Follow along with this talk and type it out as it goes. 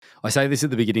I say this at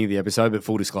the beginning of the episode, but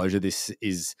full disclosure, this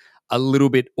is a little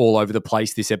bit all over the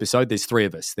place, this episode. There's three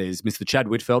of us. There's Mr. Chad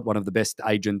Widtfeldt, one of the best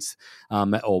agents,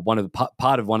 or one of the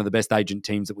part of one of the best agent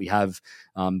teams that we have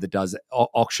that does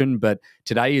auction. But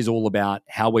today is all about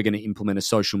how we're going to implement a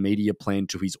social media plan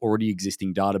to his already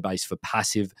existing database for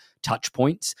passive touch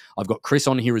points. I've got Chris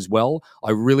on here as well.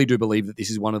 I really do believe that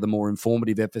this is one of the more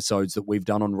informative episodes that we've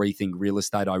done on Rethink Real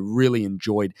Estate. I really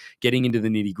enjoyed getting into the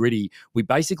nitty gritty. We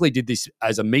basically did this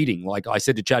as a meeting. Like I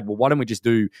said to Chad, well, why don't we just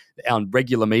do our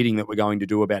regular meeting that we're going to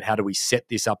do about how do we set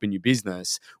this up in your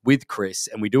business with Chris,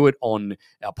 and we do it on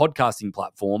our podcasting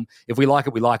platform. If we like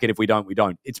it, we like it. If we don't, we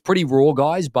don't. It's pretty raw,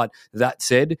 guys, but that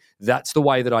said, that's the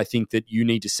way that I think that you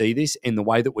need to see this, and the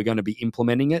way that we're going to be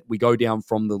implementing it. We go down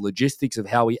from the logistics of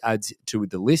how he adds to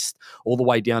the list all the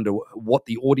way down to what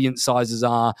the audience sizes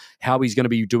are, how he's going to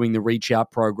be doing the reach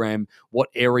out program, what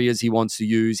areas he wants to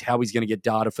use, how he's going to get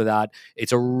data for that.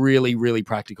 It's a really, really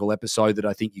practical episode that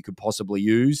I think you could possibly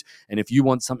use. And if you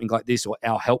want something like this or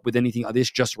our help with anything like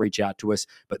this, just reach out to us.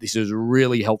 But this is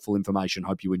really helpful information.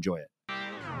 Hope you enjoy it.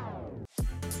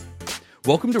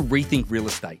 Welcome to Rethink Real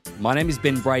Estate. My name is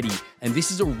Ben Brady, and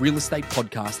this is a real estate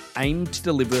podcast aimed to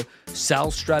deliver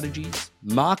sales strategies,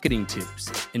 marketing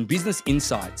tips, and business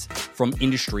insights from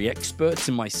industry experts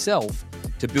and myself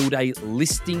to build a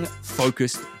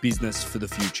listing-focused business for the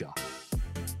future.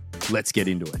 Let's get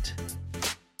into it.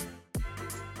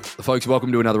 Folks,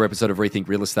 welcome to another episode of Rethink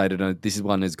Real Estate. And this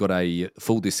one has got a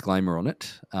full disclaimer on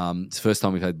it. It's the first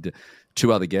time we've had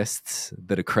two other guests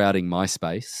that are crowding my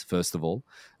space, first of all,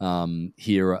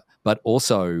 here. But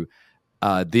also,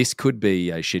 this could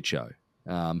be a shit show.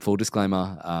 Full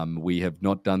disclaimer, we have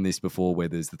not done this before where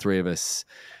there's the three of us.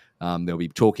 They'll be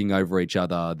talking over each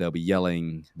other. They'll be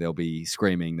yelling. They'll be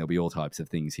screaming. There'll be all types of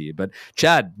things here. But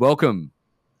Chad, welcome.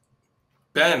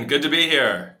 Ben, good to be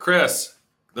here. Chris,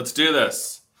 let's do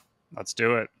this. Let's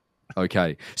do it.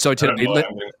 Okay. So today, but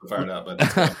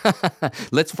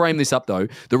let's frame this up, though.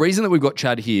 The reason that we've got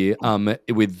Chad here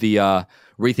with the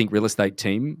Rethink Real Estate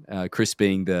team, Chris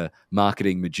being the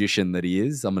marketing magician that he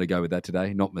is, I'm going to go with that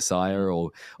today, not Messiah.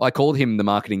 Or I called him the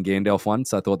marketing Gandalf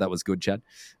once. I thought that was good, Chad.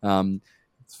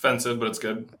 It's offensive, but it's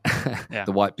good. Yeah,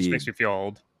 the white beard. Just makes me feel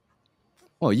old.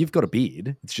 Well, you've got a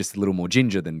beard. It's just a little more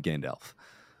ginger than Gandalf.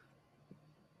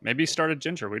 Maybe he started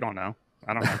ginger. We don't know.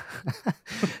 I don't know.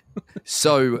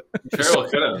 So Carol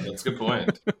could have. That's a good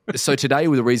point. So today,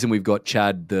 the reason we've got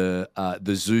Chad, the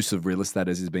Zeus of real estate,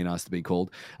 as he's been asked to be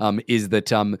called, is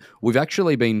that we've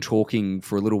actually been talking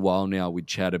for a little while now with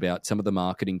Chad about some of the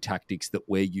marketing tactics that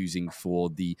we're using for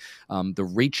the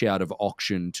reach out of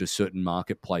auction to certain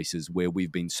marketplaces where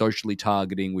we've been socially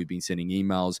targeting, we've been sending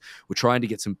emails, we're trying to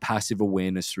get some passive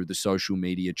awareness through the social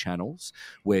media channels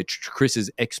where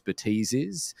Chris's expertise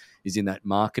is in that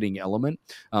marketing element.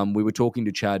 We were talking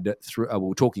to Chad we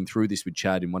were talking through this with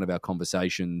Chad in one of our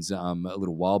conversations a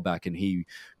little while back, and he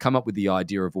come up with the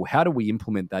idea of, well, how do we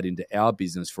implement that into our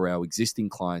business for our existing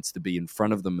clients to be in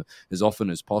front of them as often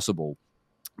as possible?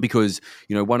 Because,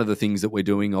 you know, one of the things that we're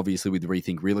doing, obviously, with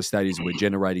Rethink Real Estate is we're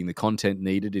generating the content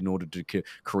needed in order to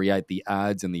create the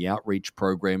ads and the outreach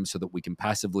program so that we can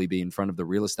passively be in front of the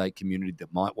real estate community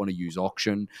that might want to use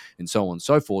auction and so on and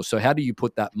so forth. So how do you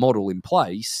put that model in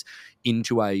place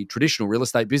into a traditional real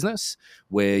estate business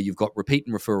where you've got repeat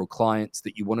and referral clients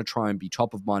that you want to try and be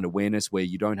top of mind awareness, where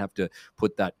you don't have to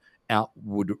put that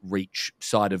outward reach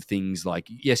side of things, like,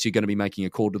 yes, you're going to be making a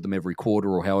call to them every quarter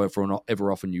or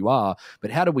however often you are,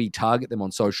 but how do we target them on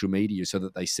social media so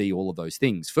that they see all of those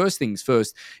things? First things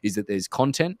first is that there's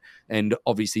content, and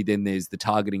obviously then there's the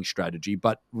targeting strategy.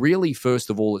 But really, first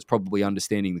of all, it's probably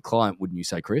understanding the client, wouldn't you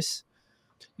say, Chris?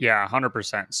 Yeah,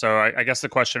 100%. So I guess the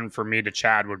question for me to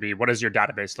Chad would be, what does your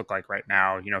database look like right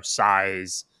now? You know,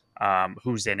 size,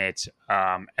 who's in it,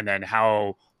 and then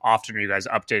how often are you guys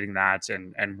updating that,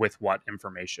 and with what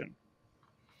information?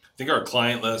 I think our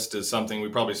client list is something we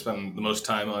probably spend the most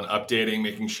time on updating,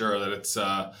 making sure that it's,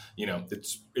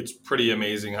 it's pretty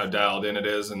amazing how dialed in it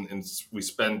is. And we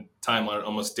spend time on it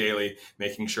almost daily,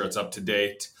 making sure it's up to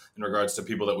date in regards to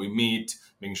people that we meet,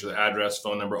 making sure the address,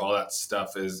 phone number, all that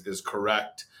stuff is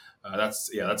correct. That's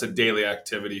a daily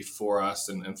activity for us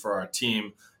and for our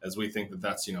team, as we think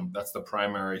that's the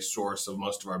primary source of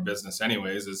most of our business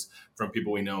anyways, is from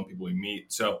people we know and people we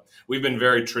meet. So we've been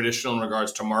very traditional in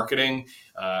regards to marketing.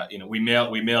 We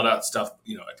mailed out stuff,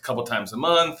 a couple times a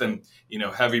month, and,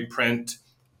 heavy print,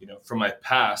 from my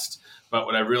past. But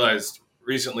what I realized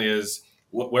recently is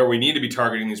where we need to be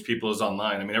targeting these people is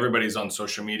online. I mean, everybody's on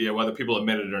social media, whether people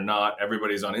admit it or not.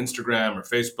 Everybody's on Instagram or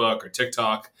Facebook or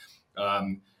TikTok.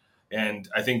 And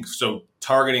I think so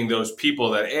targeting those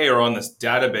people that are on this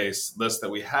database list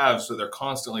that we have, so they're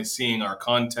constantly seeing our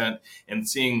content and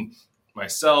seeing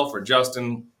myself or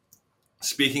Justin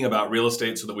speaking about real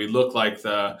estate, so that we look like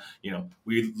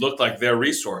we look like their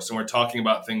resource, and we're talking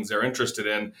about things they're interested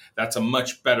in. That's a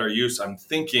much better use, I'm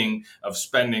thinking, of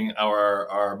spending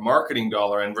our marketing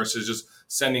dollar in versus just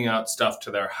sending out stuff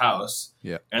to their house.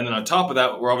 Yeah. And then on top of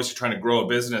that, we're obviously trying to grow a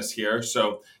business here.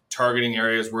 So targeting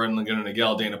areas, we're in the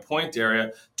Nagel, Dana Point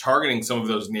area, targeting some of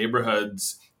those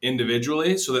neighborhoods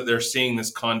individually so that they're seeing this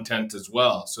content as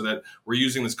well. So that we're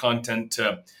using this content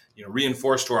to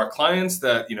reinforce to our clients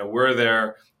that we're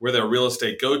their real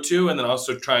estate go-to, and then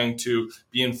also trying to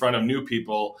be in front of new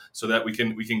people so that we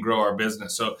can grow our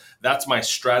business. So that's my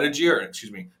strategy,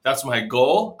 that's my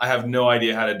goal. I have no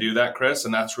idea how to do that, Chris,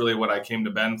 and that's really what I came to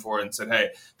Ben for and said, hey,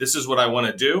 this is what I want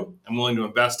to do. I'm willing to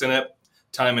invest in it,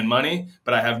 time and money,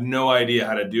 but I have no idea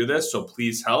how to do this, so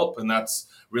please help. And that's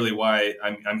really why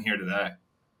I'm here today.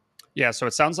 Yeah, so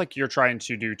it sounds like you're trying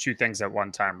to do two things at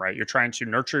one time, right? You're trying to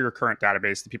nurture your current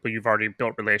database, the people you've already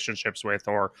built relationships with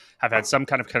or have had some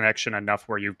kind of connection enough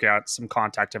where you've got some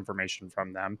contact information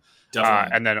from them.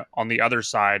 And then on the other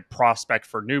side, prospect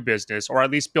for new business, or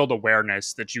at least build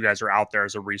awareness that you guys are out there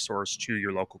as a resource to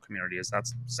your local community. Is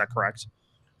that correct?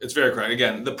 It's very correct.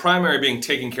 Again, the primary being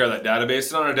taking care of that database.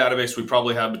 And on our database, we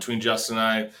probably have between Justin and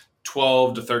I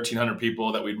 12 to 1,300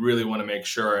 people that we'd really want to make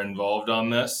sure are involved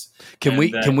on this. Can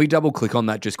we double click on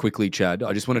that just quickly, Chad?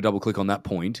 I just want to double click on that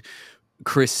point.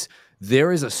 Chris,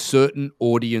 there is a certain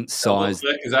audience size.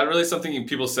 Is that really something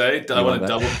people say? I want to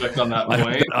double click on that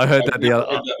point. I heard that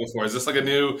before. Is this like a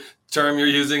new term you're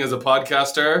using as a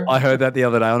podcaster? I heard that the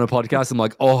other day on a podcast. I'm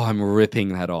like, I'm ripping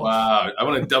that off. Wow. I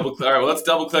want to double click. All right, well, let's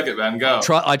double click it, man. Go.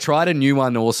 I tried a new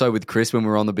one also with Chris when we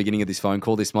were on the beginning of this phone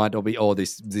call. This might not be,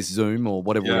 this Zoom or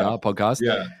whatever we are, podcast.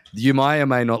 Yeah. You may or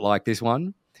may not like this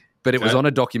one. But it was on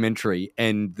a documentary,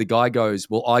 and the guy goes,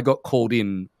 well, I got called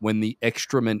in when the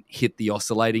excrement hit the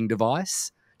oscillating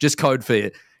device. Just code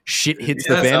for shit hits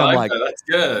the fan. I'm like, that's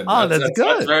good. Oh, that's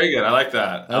good. That's very good. I like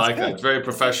that. That. It's very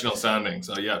professional sounding.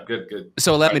 So yeah, good.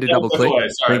 So allow me to double click.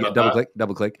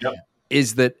 Double click. Yep.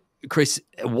 Is that, Chris,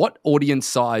 what audience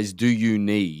size do you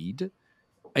need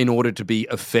in order to be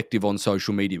effective on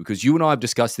social media? Because you and I have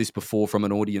discussed this before from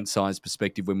an audience size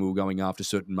perspective when we were going after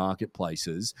certain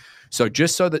marketplaces. So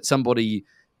just so that somebody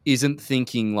isn't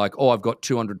thinking like, I've got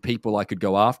 200 people, I could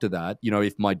go after that.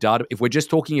 If we're just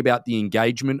talking about the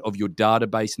engagement of your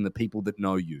database and the people that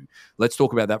know you, let's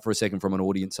talk about that for a second from an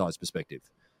audience size perspective.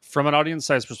 From an audience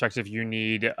size perspective, you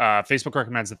need Facebook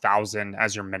recommends 1,000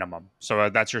 as your minimum. So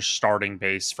that's your starting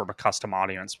base from a custom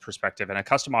audience perspective. And a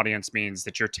custom audience means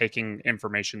that you're taking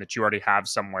information that you already have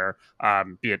somewhere,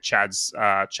 be it Chad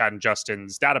and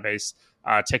Justin's database,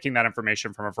 taking that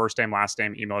information from a first name, last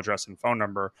name, email address, and phone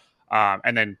number.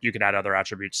 And then you can add other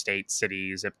attributes, state,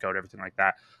 city, zip code, everything like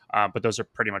that. But those are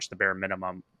pretty much the bare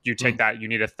minimum. You take that, you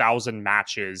need 1,000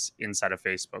 matches inside of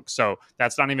Facebook. So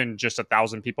that's not even just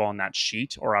 1,000 people on that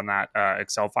sheet or on that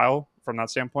Excel file from that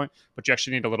standpoint, but you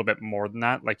actually need a little bit more than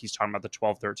that. Like he's talking about the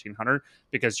 1,100,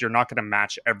 because you're not going to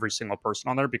match every single person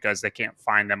on there because they can't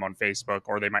find them on Facebook,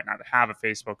 or they might not have a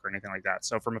Facebook or anything like that.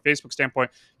 So from a Facebook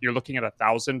standpoint, you're looking at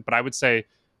 1,000, but I would say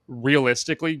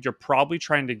realistically, you're probably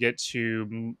trying to get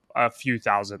to a few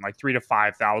thousand, like 3,000 to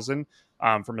 5,000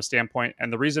 from a standpoint.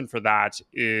 And the reason for that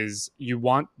is you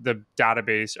want the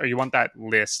database, or you want that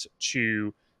list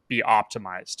to be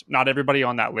optimized. Not everybody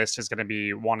on that list is going to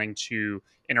be wanting to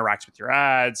interact with your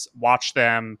ads, watch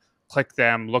them, click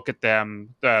them, look at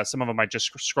them. Some of them might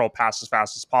just scroll past as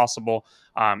fast as possible.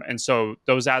 And so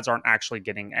those ads aren't actually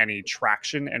getting any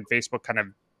traction, and Facebook kind of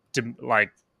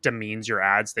demeans your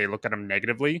ads. They look at them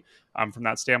negatively from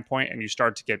that standpoint, and you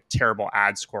start to get terrible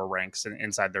ad score ranks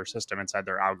inside their system, inside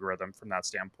their algorithm from that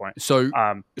standpoint. So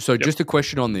just a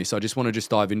question on this. I just want to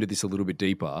just dive into this a little bit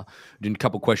deeper. And a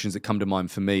couple of questions that come to mind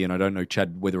for me, and I don't know,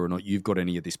 Chad, whether or not you've got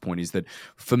any at this point, is that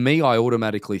for me, I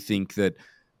automatically think that,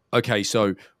 okay,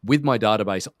 so with my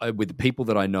database, with the people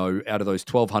that I know, out of those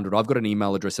 1,200, I've got an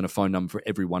email address and a phone number for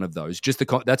every one of those.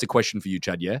 That's a question for you,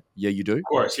 Chad, yeah? Yeah, you do? Of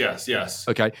course, yes.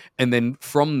 Okay, and then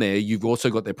from there, you've also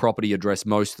got their property address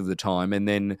most of the time. And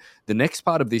then the next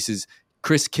part of this is,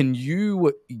 Chris,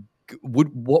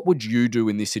 what would you do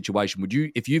in this situation? Would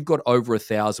you, if you've got over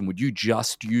 1,000, would you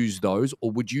just use those? Or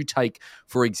would you take,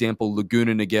 for example,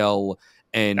 Laguna Niguel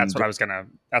and... That's what I was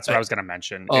gonna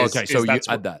mention. Okay, so you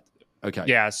add that. Okay.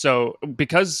 Yeah. So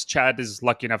because Chad is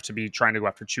lucky enough to be trying to go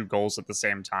after two goals at the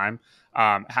same time,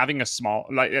 having a small,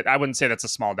 I wouldn't say that's a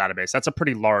small database. That's a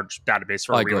pretty large database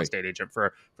for a real estate agent.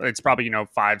 It's probably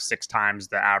 5-6 times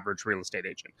the average real estate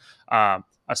agent.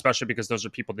 A especially because those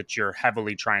are people that you're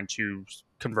heavily trying to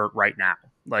convert right now.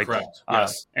 Like, correct.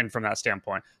 Yes. And from that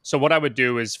standpoint. So what I would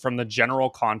do is, from the general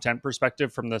content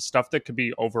perspective, from the stuff that could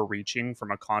be overreaching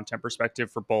from a content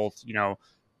perspective for both,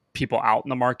 people out in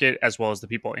the market as well as the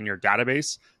people in your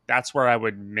database, that's where I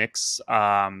would mix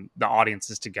the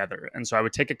audiences together. And so I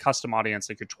would take a custom audience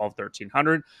like your 12,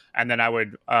 1300, and then I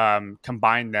would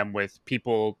combine them with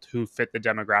people who fit the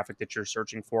demographic that you're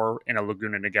searching for in a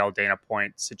Laguna Niguel, Dana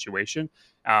Point situation,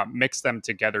 mix them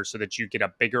together so that you get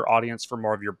a bigger audience for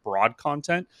more of your broad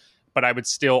content. But I would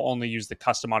still only use the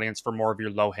custom audience for more of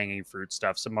your low-hanging fruit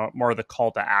stuff. So more of the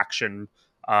call to action,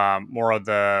 more of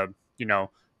the,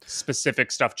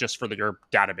 specific stuff just for your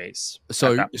database.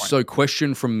 So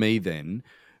question from me then,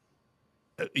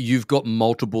 you've got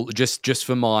multiple, just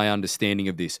for my understanding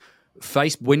of this,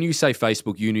 when you say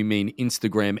Facebook, you mean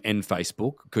Instagram and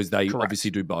Facebook, because they Correct. Obviously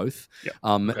do both. Yep.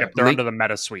 They're under the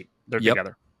Meta suite. They're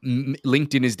together.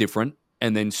 LinkedIn is different,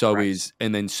 and then so is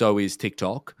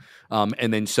TikTok,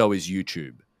 and then so is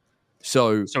YouTube.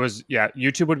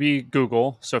 YouTube would be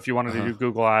Google. So if you wanted to do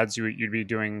Google ads, you'd be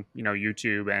doing,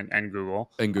 YouTube and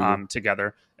Google,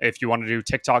 together. If you want to do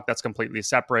TikTok, that's completely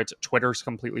separate. Twitter's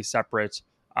completely separate.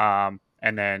 And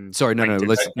then I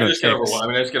just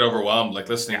get overwhelmed like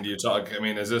listening to you talk. I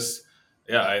mean, it's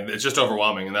just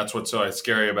overwhelming, and that's what's so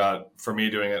scary about for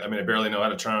me doing it. I mean, I barely know how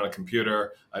to turn on a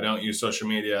computer. I don't use social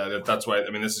media. That's why. I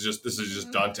mean, this is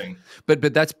just daunting.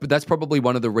 But that's probably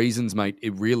one of the reasons, mate.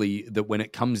 That when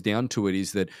it comes down to it,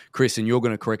 is that Chris, and you're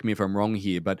going to correct me if I'm wrong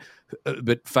here, but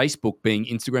Facebook, being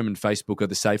Instagram and Facebook, are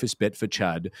the safest bet for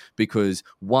Chad, because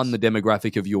one, the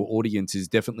demographic of your audience is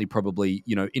definitely probably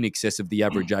in excess of the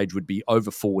average age would be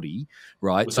over 40,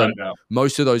 right? Without so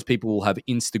most of those people will have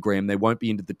Instagram. They won't be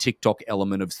into the TikTok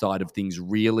element of side of things,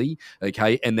 really.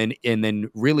 Okay, and then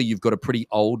really you've got a pretty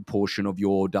old portion of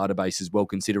your database as well,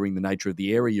 considering the nature of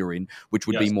the area you're in, which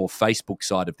would be more Facebook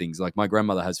side of things. Like my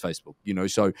grandmother has Facebook,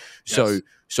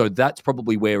 so that's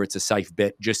probably where it's a safe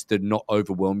bet, just to not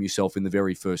overwhelm yourself in the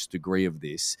very first degree of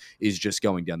this, is just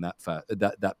going down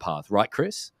that path, right,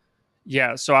 Chris?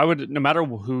 Yeah, so I would, no matter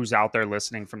who's out there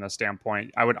listening from the standpoint,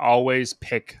 I would always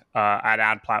pick an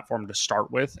ad platform to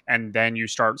start with, and then you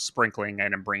start sprinkling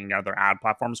in and bringing other ad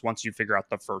platforms once you figure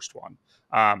out the first one.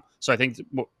 So I think,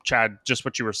 Chad, just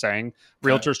what you were saying,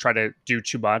 realtors try to do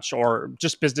too much, or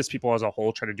just business people as a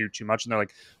whole try to do too much. And they're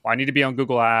like, well, I need to be on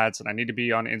Google Ads, and I need to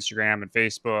be on Instagram and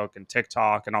Facebook and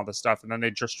TikTok and all this stuff. And then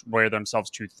they just wear themselves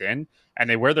too thin, and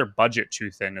they wear their budget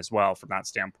too thin as well from that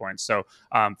standpoint. So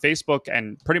Facebook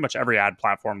and pretty much every ad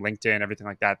platform, LinkedIn, everything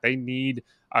like that, they need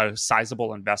a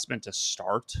sizable investment to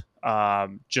start,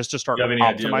 just to start optimizing. Do you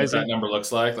have any idea what that number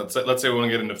looks like? Let's say we want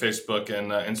to get into Facebook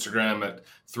and Instagram at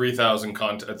 3,000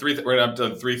 we're up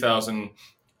to 3,000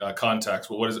 contacts.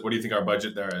 Well, what do you think our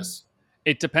budget there is?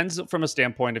 It depends from a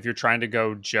standpoint. If you're trying to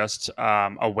go just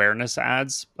awareness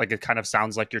ads, like it kind of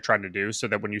sounds like you're trying to do, so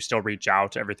that when you still reach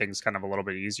out, everything's kind of a little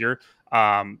bit easier.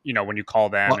 When you call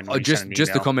them, and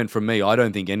just a comment from me, I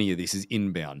don't think any of this is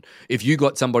inbound. If you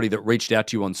got somebody that reached out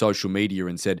to you on social media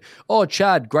and said, "Oh,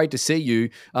 Chad, great to see you.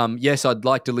 Yes, I'd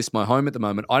like to list my home at the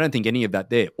moment," I don't think any of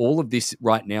that there. All of this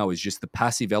right now is just the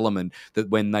passive element that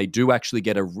when they do actually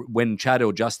when Chad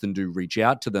or Justin do reach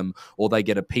out to them, or they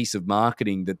get a piece of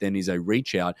marketing that then is a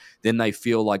reach out, then they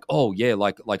feel like, oh yeah,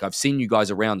 like I've seen you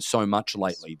guys around so much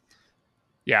lately.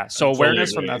 Yeah. So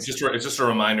awareness from that. It's just a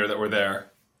reminder that we're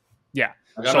there. Yeah.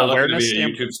 I'm not looking to be a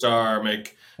YouTube star,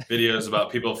 make videos about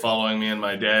people following me in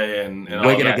my day, and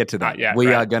we're going to get to that. We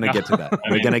are going to get to that.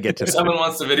 We're going to get to that. If someone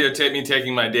wants to videotape me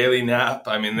taking my daily nap,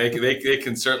 I mean, they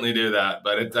can certainly do that.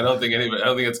 But I don't think it's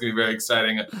going to be very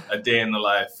exciting. A day in the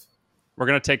life. We're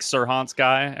gonna take Sirhan's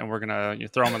guy, and we're gonna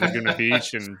throw him on Laguna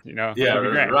Beach, and yeah,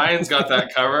 Ryan's got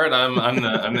that covered. I'm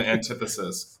the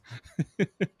antithesis.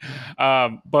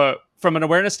 But from an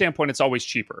awareness standpoint, it's always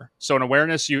cheaper. So in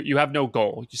awareness, you have no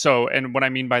goal. So, and what I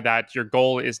mean by that, your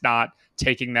goal is not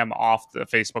taking them off the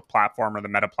Facebook platform or the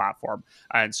Meta platform.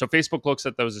 And so Facebook looks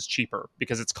at those as cheaper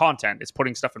because it's content. It's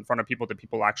putting stuff in front of people that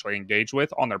people actually engage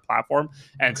with on their platform.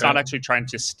 And it's not actually trying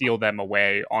to steal them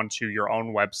away onto your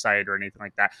own website or anything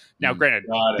like that. Now, granted,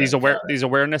 these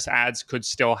awareness ads could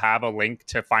still have a link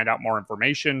to find out more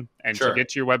information and to get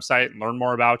to your website and learn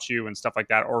more about you and stuff like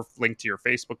that, or link to your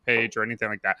Facebook page or anything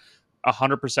like that.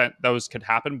 100% those could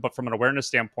happen, but from an awareness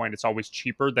standpoint, it's always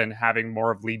cheaper than having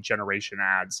more of lead generation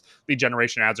ads. Lead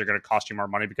generation ads are going to cost you more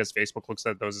money because Facebook looks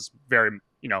at those as very,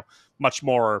 much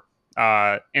more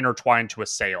intertwined to a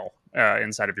sale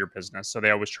inside of your business. So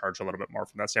they always charge a little bit more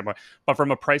from that standpoint. But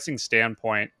from a pricing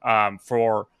standpoint,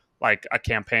 for like a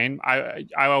campaign, I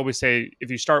always say if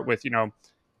you start with,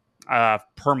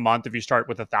 per month, if you start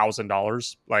with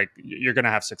 $1,000, like you're going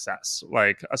to have success,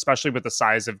 like especially with the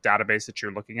size of database that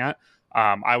you're looking at.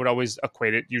 I would always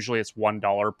equate it. Usually it's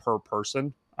 $1 per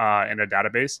person in a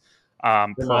database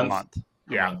per month.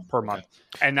 Per month.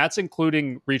 And that's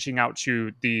including reaching out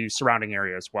to the surrounding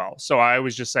area as well. So I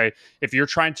always just say, if you're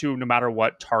trying to, no matter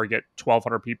what, target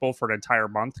 1,200 people for an entire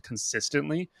month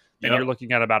consistently, then you're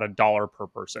looking at about $1 per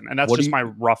person. And that's my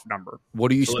rough number. What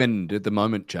do you spend at the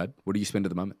moment, Chad? What do you spend at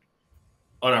the moment?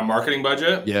 On our marketing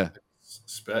budget? Yeah.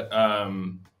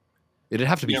 It'd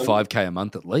have to be $5,000 a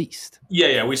month at least.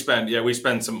 Yeah. We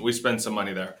spend some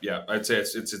money there. Yeah. I'd say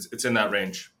it's in that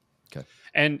range. Okay.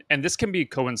 And this can be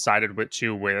coincided with,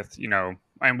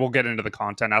 and we'll get into the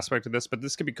content aspect of this, but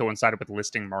this can be coincided with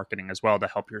listing marketing as well to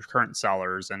help your current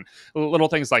sellers and little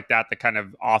things like that kind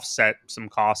of offset some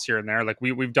costs here and there. Like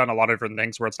we've done a lot of different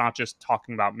things where it's not just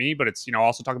talking about me, but it's,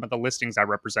 also talking about the listings I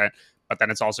represent, but then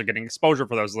it's also getting exposure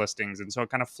for those listings. And so it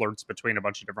kind of flirts between a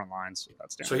bunch of different lines.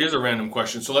 So here's a random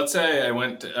question. So let's say I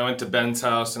went to Ben's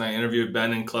house and I interviewed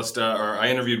Ben and Calista, or I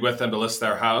interviewed with them to list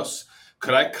their house.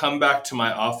 Could I come back to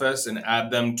my office and add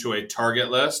them to a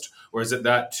target list, or is it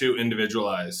that too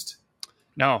individualized?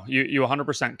 No, you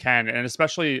 100% can. And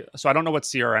especially, so I don't know what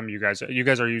CRM you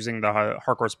guys are using, the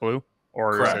Harcourt's Blue,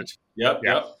 or correct. Is it?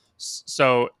 Yep.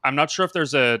 So I'm not sure if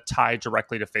there's a tie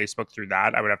directly to Facebook through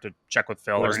that. I would have to check with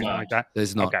Phil or anything like that.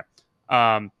 There's not.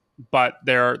 Okay. But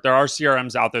there are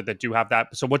CRMs out there that do have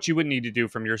that. So what you would need to do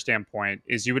from your standpoint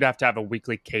is you would have to have a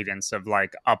weekly cadence of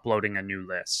like uploading a new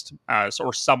list.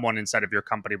 Or someone inside of your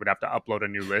company would have to upload a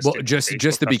new list. Well,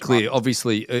 just to be clear,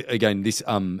 obviously, again, this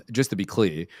just to be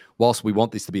clear, whilst we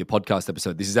want this to be a podcast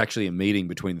episode, this is actually a meeting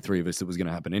between the three of us that was going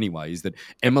to happen anyway. Is that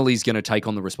Emily's going to take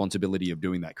on the responsibility of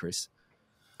doing that, Chris?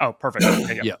 Oh, perfect.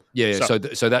 Yeah. So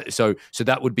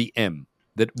that would be M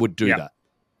that would do that.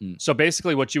 So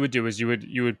basically what you would do is you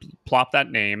would plop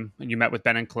that name, and you met with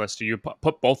Ben and Calista. You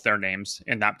put both their names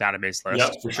in that database list.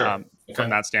 Yeah, for sure. From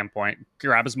that standpoint,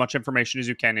 grab as much information as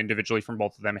you can individually from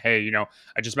both of them. Hey,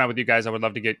 I just met with you guys. I would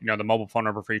love to get, the mobile phone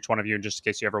number for each one of you. And just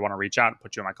in case you ever want to reach out and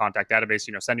put you in my contact database,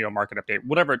 send you a market update,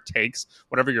 whatever it takes,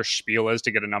 whatever your spiel is to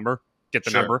get a number. Get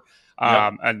the number.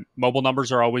 And mobile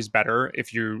numbers are always better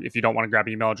if you don't want to grab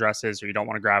email addresses or you don't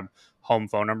want to grab home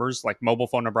phone numbers. Like mobile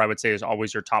phone number, I would say, is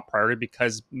always your top priority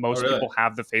because most people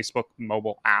have the Facebook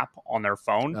mobile app on their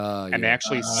phone and they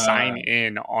actually sign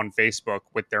in on Facebook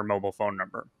with their mobile phone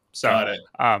number. So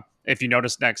if you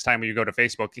notice next time when you go to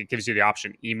Facebook, it gives you the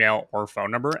option email or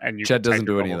phone number, and you Chad doesn't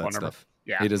do any of that stuff.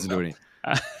 Yeah, he doesn't do any.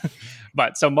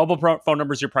 But so mobile phone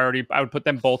number is your priority. I would put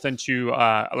them both into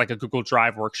like a Google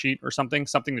Drive worksheet or something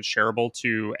that's shareable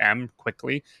to M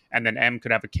quickly. And then M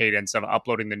could have a cadence of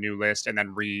uploading the new list and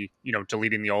then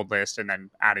deleting the old list and then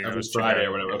adding it was Friday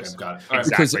or whatever. Okay, got it.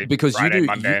 Exactly. Because Friday, you do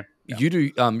Monday. You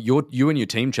do you and your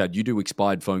team, Chad, you do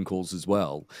expired phone calls as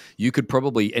well. You could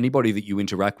probably, anybody that you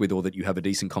interact with or that you have a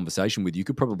decent conversation with, you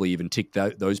could probably even tick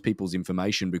those people's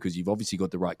information because you've obviously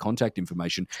got the right contact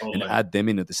information and add them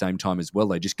in at the same time as well.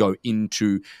 They just go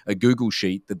into a Google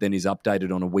sheet that then is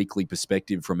updated on a weekly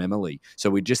perspective from Emily. So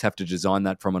we just have to design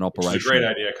that from an operation. It's a great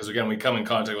idea because, again, we come in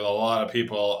contact with a lot of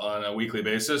people on a weekly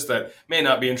basis that may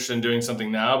not be interested in doing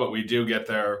something now, but we do get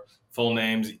their full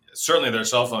names, certainly their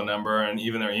cell phone number, and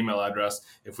even their email address.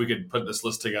 If we could put this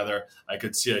list together, I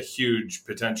could see a huge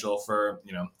potential for,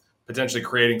 potentially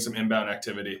creating some inbound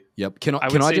activity. Yep. I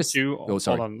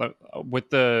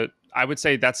would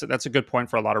say that's a good point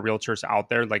for a lot of realtors out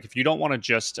there. Like if you don't want to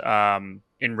just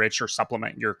enrich or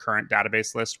supplement your current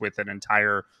database list with an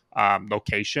entire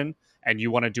location, and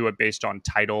you want to do it based on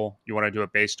title, you want to do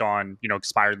it based on,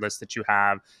 expired lists that you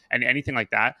have and anything like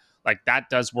that. Like that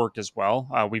does work as well.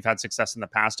 We've had success in the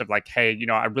past of like, hey,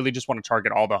 I really just want to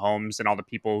target all the homes and all the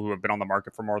people who have been on the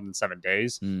market for more than 7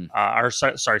 days,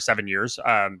 7 years.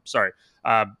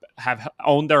 Have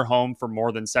owned their home for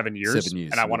more than 7 years.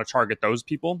 And I want to target those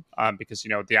people because,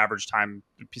 the average time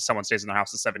someone stays in their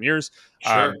house is 7 years.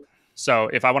 Sure. So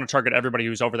if I want to target everybody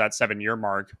who's over that 7-year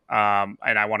mark and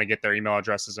I want to get their email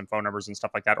addresses and phone numbers and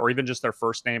stuff like that, or even just their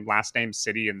first name, last name,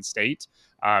 city, and state,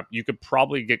 you could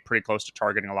probably get pretty close to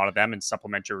targeting a lot of them and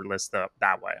supplement your list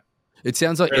that way. It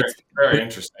sounds like it's very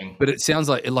interesting, but it sounds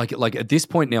like at this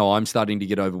point now, I'm starting to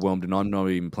get overwhelmed, and I'm not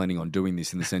even planning on doing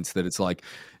this in the sense that it's like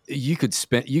you could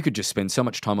just spend so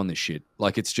much time on this shit.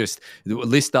 Like, it's just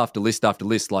list after list after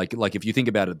list. Like if you think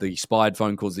about it, the expired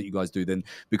phone calls that you guys do, then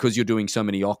because you're doing so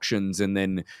many auctions and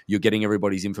then you're getting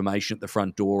everybody's information at the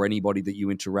front door, anybody that you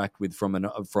interact with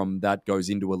from that goes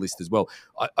into a list as well.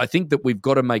 I think that we've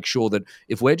got to make sure that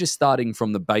if we're just starting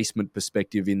from the basement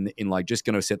perspective in like just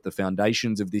going to set the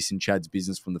foundations of this in Chad's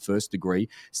business from the first degree,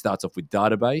 starts off with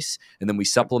database, and then we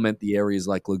supplement the areas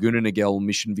like Laguna Niguel,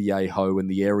 Mission Viejo, and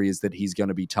the areas that he's going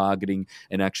to be targeting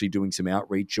and actually doing some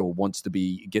outreach or wants to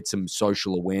get some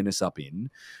social awareness up in.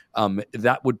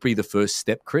 That would be the first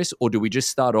step, Chris. Or do we just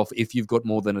start off, if you've got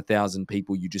more than 1,000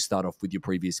 people, you just start off with your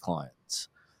previous clients?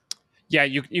 Yeah,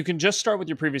 you can just start with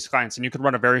your previous clients, and you can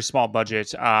run a very small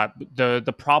budget.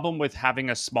 The problem with having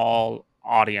a small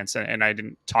audience, and I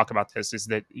didn't talk about this, is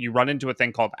that you run into a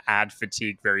thing called ad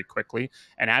fatigue very quickly.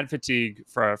 And ad fatigue,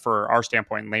 for our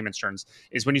standpoint in layman's terms,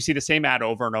 is when you see the same ad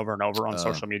over and over and over on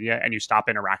social media and you stop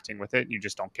interacting with it, and you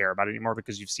just don't care about it anymore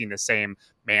because you've seen the same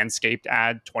Manscaped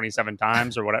ad 27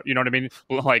 times or whatever. You know what I mean?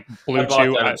 Like Blue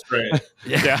Chew.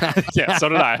 Yeah, so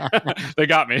did I. They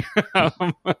got me.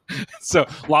 So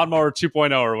Lawnmower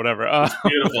 2.0 or whatever.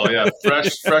 Beautiful, yeah.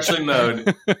 Freshly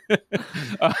mowed.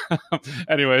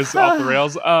 Anyways, off the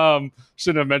rails.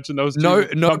 Shouldn't have mentioned those two.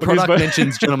 No product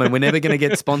mentions, gentlemen. We're never going to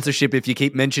get sponsorship if you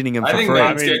keep mentioning them for free.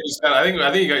 I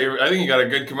think you got a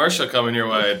good commercial coming your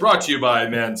way. Brought to you by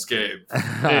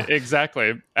Manscaped.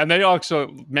 Exactly. And they also,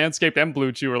 Manscaped and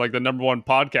Blue Chew are like the number one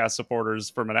podcast supporters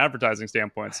from an advertising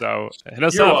standpoint. So hit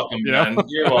us up. You're welcome, man.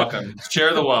 You're welcome.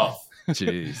 Share the wealth.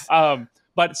 Jeez.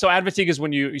 But so ad fatigue is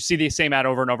when you see the same ad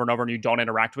over and over and over and you don't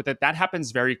interact with it. That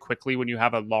happens very quickly when you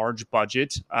have a large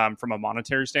budget from a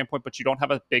monetary standpoint, but you don't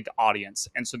have a big audience.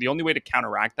 And so the only way to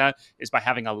counteract that is by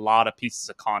having a lot of pieces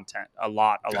of content, a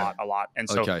lot. And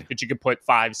so that you can put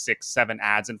 5, 6, 7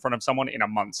 ads in front of someone in a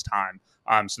month's time.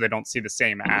 So they don't see the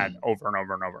same ad over and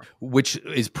over and over. Which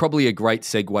is probably a great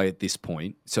segue at this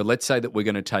point. So let's say that we're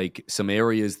going to take some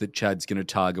areas that Chad's going to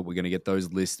target. We're going to get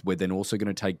those lists. We're then also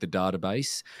going to take the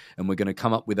database and we're going to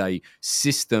come up with a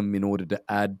system in order to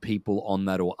add people on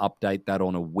that or update that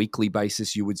on a weekly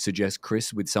basis, you would suggest,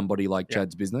 Chris, with somebody like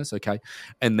Chad's business. Okay.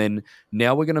 And then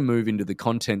now we're going to move into the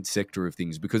content sector of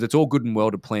things, because it's all good and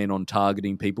well to plan on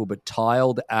targeting people, but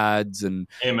tiled ads and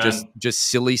just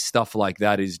silly stuff like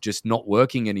that is just not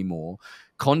working anymore.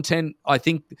 Content, I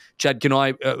think, Chad,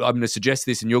 I'm going to suggest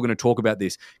this and you're going to talk about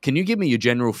this. Can you give me your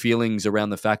general feelings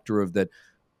around the factor of that?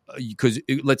 Because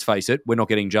let's face it, we're not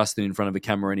getting Justin in front of a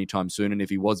camera anytime soon. And if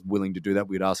he was willing to do that,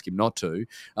 we'd ask him not to.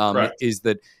 Is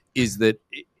that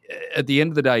at the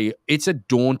end of the day, it's a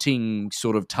daunting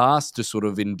sort of task to sort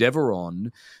of endeavor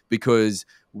on, because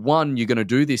one, you're going to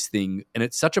do this thing and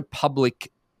it's such a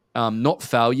public not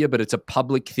failure, but it's a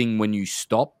public thing when you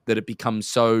stop, that it becomes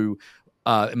so,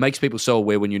 it makes people so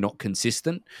aware when you're not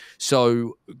consistent.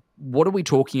 So what are we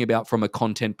talking about from a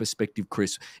content perspective,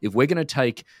 Chris? If we're going to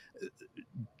take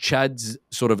Chad's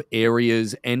sort of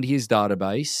areas and his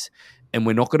database, and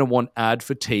we're not going to want ad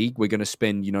fatigue, we're going to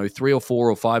spend, $3,000 or $4,000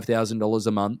 or $5,000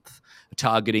 a month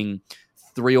targeting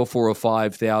 3,000 or 4,000 or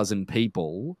 5,000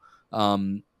 people.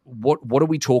 What are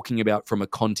we talking about from a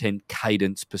content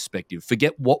cadence perspective?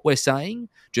 Forget what we're saying,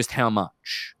 just how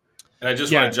much. And I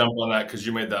just want to jump on that because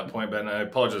you made that point, Ben. I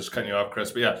apologize for cutting you off,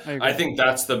 Chris. But I think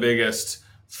that's the biggest,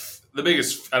 I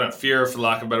don't know, fear, for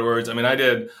lack of better words. I mean,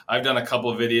 I've done a couple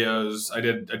of videos. I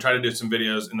tried to do some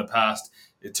videos in the past.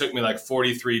 It took me like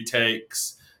 43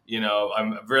 takes.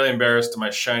 I'm really embarrassed to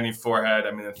my shiny forehead.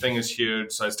 I mean, the thing is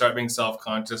huge. So I start being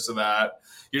self-conscious of that.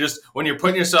 When you're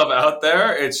putting yourself out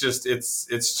there, it's just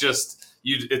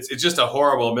a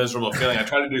horrible, miserable feeling. I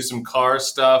tried to do some car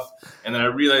stuff, and then I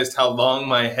realized how long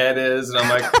my head is, and I'm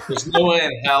like, there's no way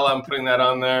in hell I'm putting that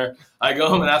on there. I go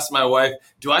home and ask my wife,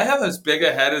 do I have as big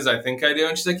a head as I think I do?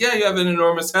 And she's like, yeah, you have an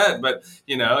enormous head, but,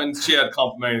 and she had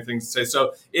complimentary things to say.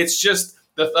 So it's just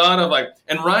the thought of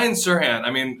and Ryan Serhant,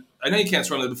 I mean, I know you can't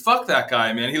swear, but fuck that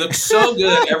guy, man. He looks so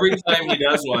good every time he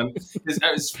does one.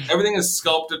 Everything is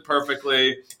sculpted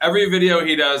perfectly. Every video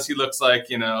he does, he looks like,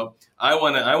 I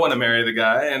want to marry the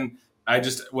guy. And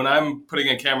when I'm putting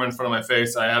a camera in front of my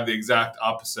face, I have the exact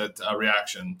opposite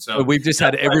reaction. So we've just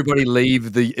had everybody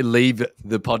leave the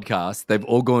podcast. They've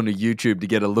all gone to YouTube to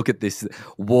get a look at this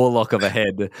warlock of a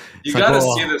head. You got to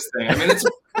see this thing. I mean, it's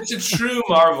a true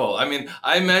marvel. I mean,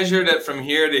 I measured it from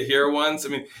here to here once. I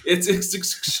mean, it's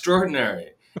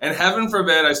extraordinary. And heaven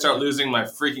forbid I start losing my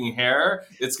freaking hair.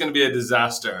 It's going to be a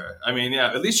disaster. I mean,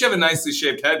 yeah, at least you have a nicely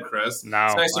shaped head, Chris. No,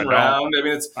 it's nice and round. I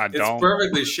mean, it's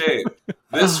perfectly shaped.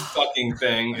 This fucking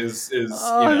thing is.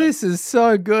 This is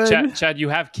so good. Chad, you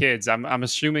have kids. I'm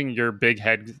assuming your big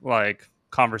head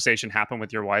conversation happen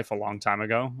with your wife a long time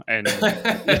ago, and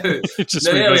just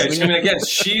I revisiting mean, it? again,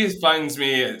 she finds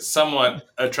me somewhat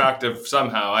attractive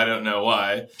somehow. I don't know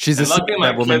why. She's And a luckily,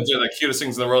 my that woman. kids are the cutest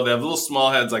things in the world. They have little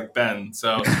small heads like Ben.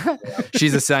 So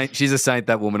She's a saint. She's a saint.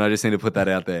 That woman. I just need to put that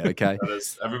out there. Okay.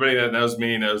 everybody that knows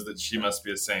me knows that she must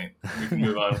be a saint. We can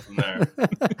move on from there.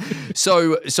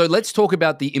 So let's talk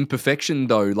about the imperfection,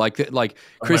 though. Like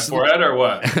Chris, my forehead or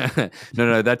what?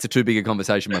 no, that's a too big a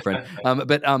conversation, my friend.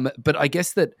 But I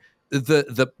guess that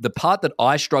the part that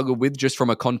I struggle with, just from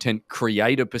a content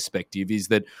creator perspective, is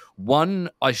that one,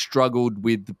 I struggled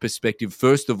with the perspective,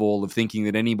 first of all, of thinking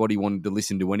that anybody wanted to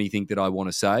listen to anything that I want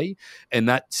to say, and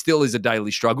that still is a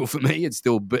daily struggle for me. It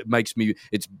still makes me.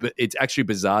 It's actually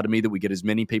bizarre to me that we get as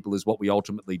many people as what we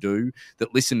ultimately do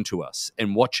that listen to us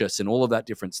and watch us and all of that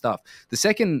different stuff. The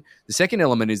second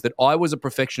element is that I was a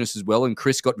perfectionist as well, and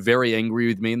Chris got very angry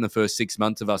with me in the first 6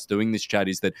 months of us doing this chat.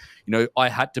 Is that I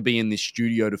had to be in this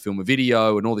studio to film a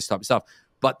video and all this type of stuff.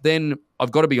 But then I've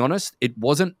got to be honest, it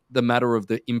wasn't the matter of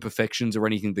the imperfections or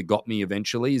anything that got me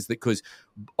eventually, is that because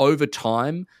over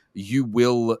time you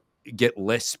will get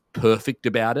less perfect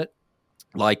about it.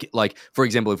 Like for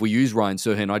example, if we use Ryan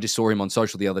Serhan, I just saw him on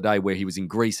social the other day where he was in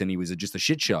Greece and he was just a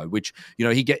shit show, which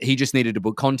he just needed to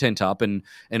put content up and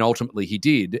ultimately he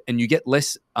did, and you get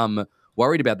less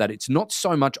worried about that. It's not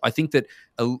so much. I think that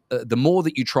the more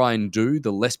that you try and do,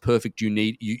 the less perfect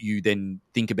you then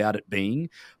think about it being.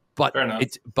 But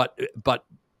but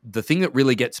the thing that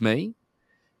really gets me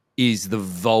is the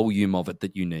volume of it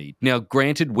that you need. Now,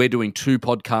 granted, we're doing 2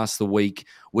 podcasts a week.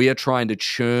 We are trying to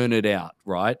churn it out,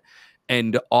 right?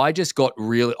 And I just got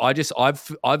really,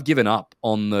 I've given up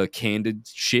on the Candid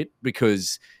shit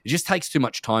because it just takes too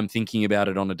much time thinking about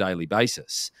it on a daily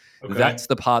basis. Okay. That's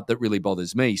the part that really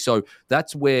bothers me. So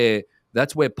that's where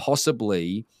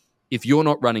possibly, if you're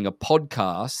not running a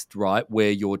podcast, right,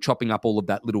 where you're chopping up all of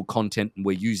that little content and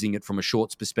we're using it from a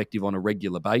shorts perspective on a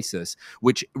regular basis,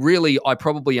 which really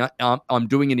I'm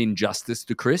doing an injustice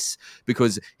to Chris,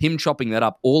 because him chopping that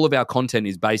up, all of our content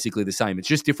is basically the same. It's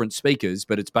just different speakers,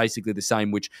 but it's basically the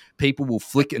same, which people will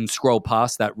flick and scroll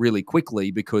past that really quickly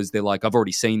because they're like, I've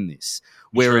already seen this.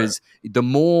 Whereas the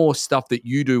more stuff that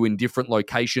you do in different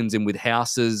locations and with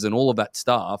houses and all of that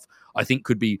stuff, I think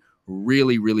could be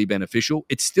really, really beneficial.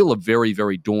 It's still a very,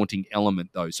 very daunting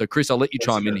element, though. So, Chris, I'll let you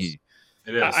chime in here.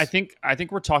 It is. I think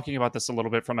we're talking about this a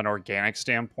little bit from an organic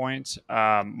standpoint,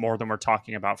 more than we're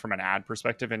talking about from an ad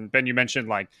perspective. And Ben, you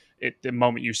mentioned the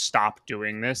moment you stop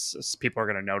doing this, people are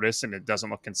going to notice and it doesn't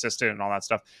look consistent and all that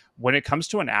stuff. When it comes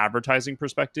to an advertising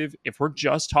perspective, if we're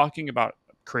just talking about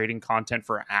creating content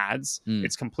for ads,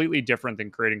 it's completely different than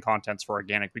creating contents for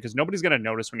organic, because nobody's going to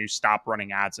notice when you stop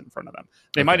running ads in front of them.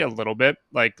 They might a little bit,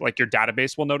 like your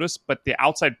database will notice, but the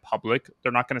outside public,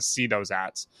 they're not going to see those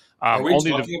ads. Are we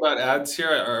talking about ads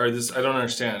here, or this? I don't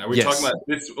understand. Are we talking about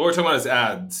this? What we're talking about is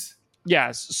ads.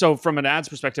 Yes. So from an ads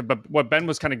perspective, but what Ben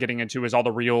was kind of getting into is all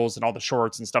the reels and all the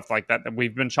shorts and stuff like that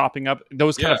we've been chopping up.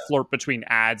 Those kind of flirt between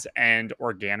ads and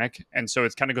organic. And so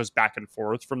it kind of goes back and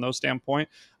forth from those standpoint.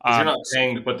 You're not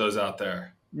paying to put those out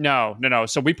there. No.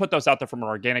 So we put those out there from an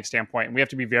organic standpoint, and we have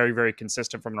to be very, very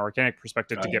consistent from an organic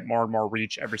perspective to get more and more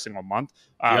reach every single month,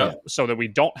 so that we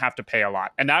don't have to pay a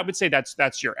lot. And I would say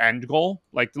that's your end goal.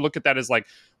 Like, look at that as like,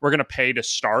 we're going to pay to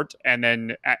start, and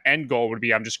then end goal would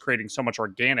be I'm just creating so much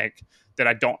organic that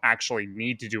I don't actually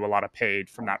need to do a lot of paid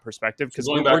from that perspective. Because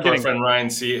going back to our friend Ryan,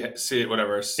 see it,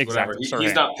 whatever. Exactly.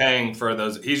 He's not paying for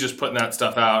those. He's just putting that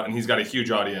stuff out, and he's got a huge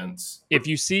audience. If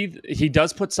you see, he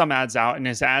does put some ads out, and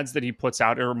his ads that he puts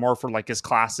out are more for like his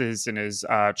classes and his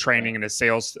training and his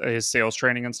sales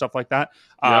training and stuff like that.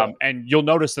 And you'll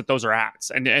notice that those are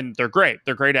ads, and they're great.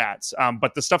 They're great ads.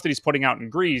 But the stuff that he's putting out in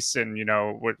Greece, and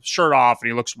with shirt off and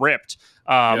he looks ripped,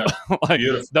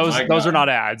 those are not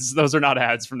ads. Those are not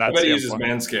ads from that standpoint. Uses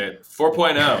Manscaped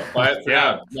 4.0. Buy it for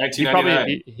now.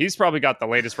 $19.99. He's probably got the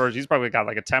latest version. He's probably got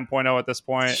like a 10.0 at this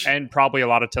point, and probably a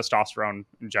lot of testosterone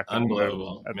injected.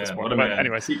 Unbelievable at this point. What a man.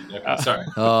 Anyways, sorry.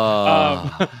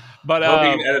 But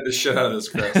hope you can edit the shit out of this,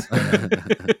 Chris.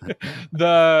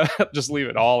 Just leave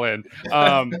it all in.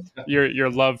 Your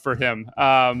love for him.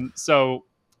 So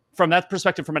from that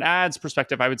perspective, from an ads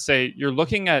perspective, I would say you're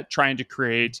looking at trying to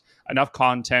create enough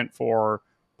content for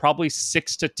probably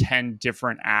 6 to 10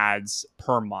 different ads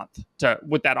per month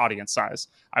with that audience size.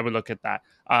 I would look at that.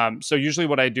 So usually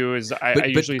what I do is I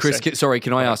usually Chris, say, sorry,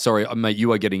 can I ask? Sorry, mate,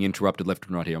 you are getting interrupted left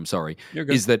and right here. I'm sorry. You're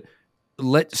good. Is that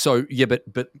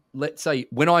but let's say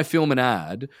when I film an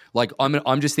ad, like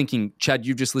I'm just thinking, Chad,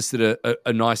 you've just listed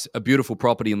a beautiful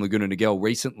property in Laguna Niguel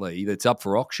recently that's up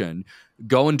for auction.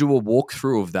 Go and do a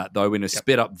walkthrough of that though in a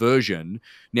sped up version.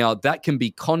 Now that can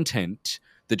be content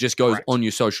that just goes Correct. on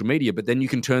your social media, but then you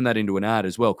can turn that into an ad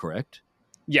as well, correct?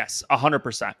 Yes,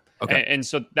 100%. Okay. And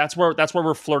so that's where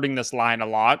we're flirting this line a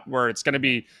lot, where it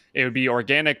would be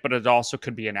organic, but it also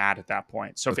could be an ad at that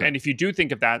point. So if you do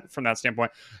think of that from that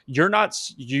standpoint, you're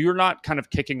not kind of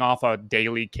kicking off a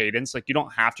daily cadence. Like, you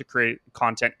don't have to create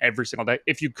content every single day.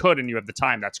 If you could and you have the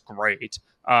time, that's great.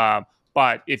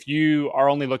 But if you are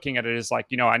only looking at it as like,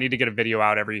 I need to get a video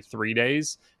out every 3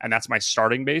 days, and that's my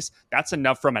starting base, that's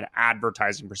enough from an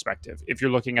advertising perspective. If you're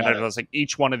looking at it as like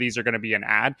each one of these are going to be an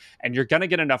ad, and you're going to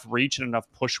get enough reach and enough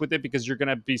push with it, because you're going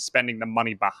to be spending the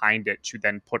money behind it to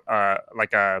then put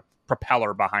like a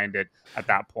propeller behind it at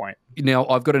that point. Now,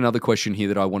 I've got another question here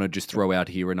that I want to just throw out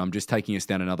here, and I'm just taking us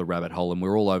down another rabbit hole, and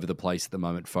we're all over the place at the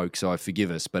moment, folks, so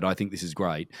forgive us, but I think this is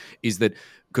great, is that,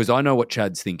 because I know what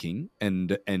Chad's thinking,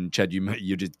 and Chad,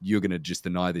 you're going to just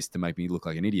deny this to make me look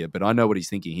like an idiot, but I know what he's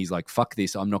thinking. He's like, fuck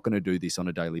this, I'm not going to do this on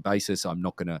a daily basis, I'm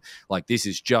not going to, like, this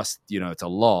is just, it's a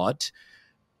lot.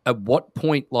 At what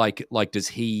point, like does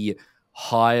he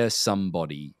hire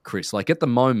somebody, Chris? Like, at the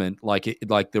moment,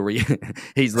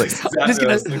 he's like,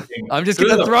 I'm just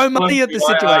gonna throw money at the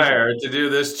situation to do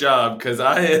this job, because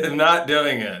I am not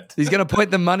doing it. He's gonna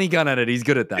point the money gun at it. He's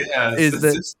good at that.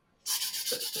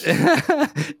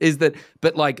 Yes,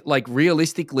 but like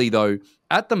realistically though,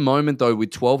 at the moment though,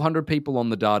 with 1,200 people on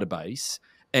the database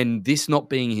and this not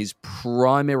being his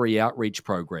primary outreach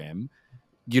program,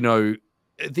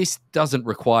 this doesn't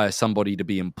require somebody to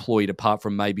be employed, apart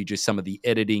from maybe just some of the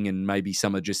editing and maybe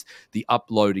some of just the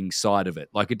uploading side of it.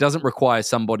 Like, it doesn't require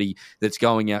somebody that's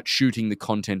going out shooting the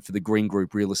content for the Green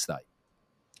Group Real Estate.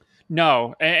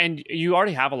 No, and you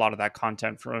already have a lot of that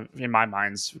content in my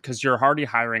minds, because you're already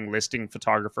hiring listing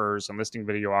photographers and listing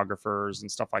videographers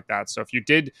and stuff like that. So if you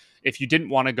didn't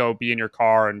want to go be in your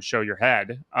car and show your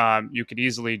head, you could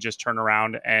easily just turn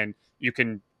around and you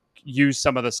can use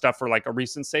some of the stuff for like a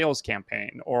recent sales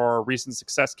campaign or a recent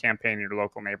success campaign in your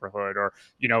local neighborhood, or,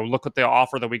 look at the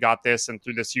offer that we got this, and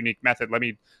through this unique method, let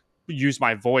me use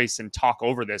my voice and talk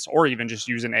over this, or even just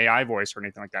use an AI voice or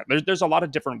anything like that. There's a lot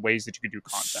of different ways that you could do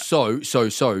content.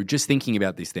 So just thinking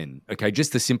about this then, okay,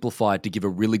 just to simplify it, to give a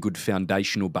really good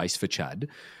foundational base for Chad,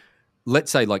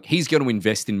 let's say like he's going to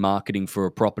invest in marketing for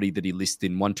a property that he lists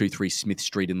in 123 Smith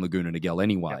Street in Laguna Niguel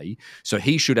anyway. Yep. So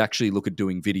he should actually look at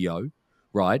doing video,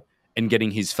 right? And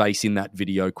getting his face in that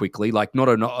video quickly, like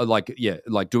doing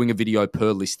a video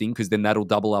per listing, because then that'll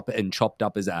double up and chopped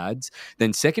up as ads.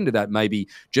 Then second to that, maybe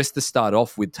just to start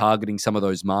off with targeting some of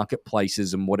those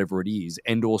marketplaces and whatever it is,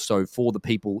 and also for the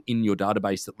people in your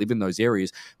database that live in those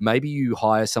areas, maybe you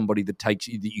hire somebody that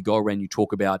you go around, you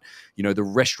talk about, the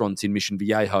restaurants in Mission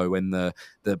Viejo and the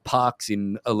parks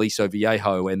in Aliso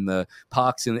Viejo and the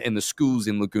parks and the schools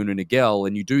in Laguna Niguel,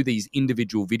 and you do these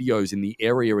individual videos in the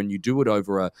area, and you do it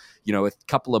over a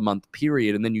couple of month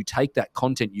period, and then you take that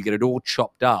content, you get it all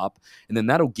chopped up, and then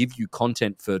that'll give you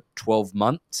content for 12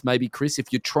 months, maybe, Chris.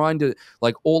 If you're trying to,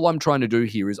 all I'm trying to do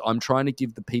here is I'm trying to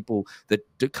give the people that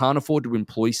can't afford to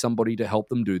employ somebody to help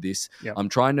them do this. Yep. I'm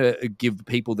trying to give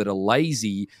people that are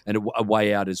lazy and a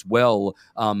way out as well,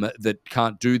 that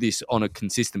can't do this on a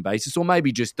consistent basis, or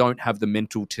maybe just don't have the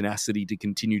mental tenacity to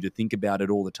continue to think about it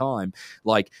all the time.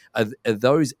 Are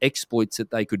those exploits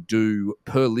that they could do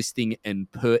per listing and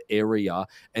per area,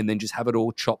 and then just have it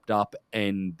all chopped up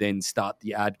and then start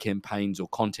the ad campaigns or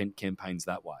content campaigns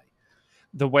that way?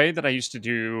 The way that I used to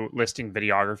do listing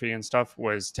videography and stuff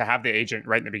was to have the agent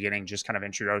right in the beginning just kind of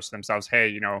introduce themselves.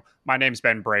 Hey, my name's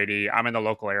Ben Brady. I'm in the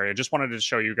local area. Just wanted to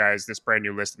show you guys this brand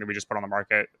new listing that we just put on the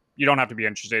market. You don't have to be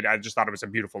interested. I just thought it was a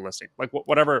beautiful listing. Like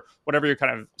whatever your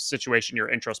kind of situation, your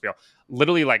intro spiel,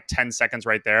 literally like 10 seconds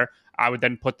right there. I would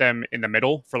then put them in the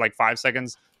middle for like 5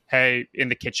 seconds. Hey, in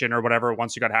the kitchen or whatever,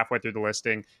 once you got halfway through the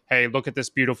listing, hey, look at this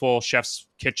beautiful chef's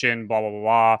kitchen, blah, blah, blah,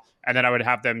 blah. And then I would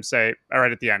have them say, all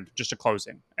right, at the end, just a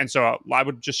closing. And so I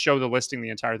would just show the listing, the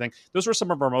entire thing. Those were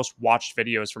some of our most watched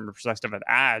videos from the perspective of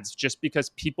ads, just because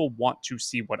people want to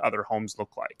see what other homes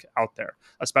look like out there,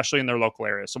 especially in their local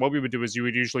area. So what we would do is you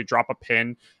would usually drop a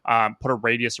pin, put a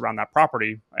radius around that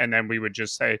property, and then we would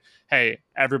just say, hey,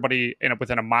 everybody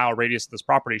within a mile radius of this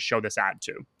property, show this ad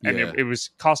to. And it was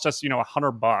cost us,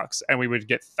 $100, and we would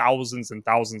get thousands and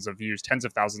thousands of views, tens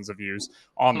of thousands of views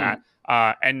on that.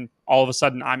 And all of a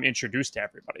sudden I'm introduced to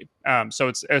everybody.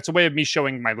 So it's a way of me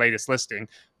showing my latest listing,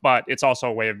 but it's also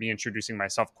a way of me introducing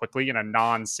myself quickly in a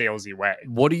non-salesy way.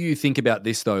 What do you think about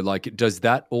this though? Like, does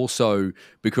that also,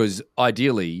 because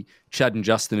ideally Chad and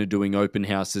Justin are doing open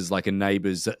houses, like a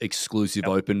neighbor's exclusive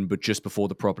open, but just before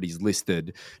the property's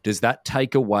listed, does that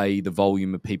take away the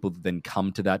volume of people that then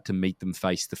come to that to meet them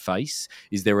face to face?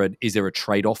 Is there a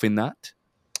trade-off in that?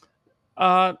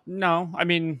 No, I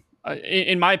mean,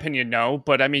 In my opinion, no.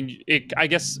 But I mean, I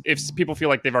guess if people feel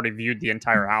like they've already viewed the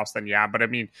entire house, then yeah. But I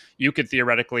mean, you could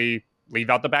theoretically leave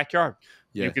out the backyard.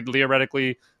 Yeah. You could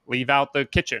theoretically leave out the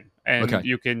kitchen, and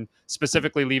you can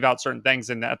specifically leave out certain things.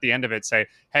 And at the end of it, say,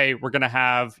 "Hey, we're going to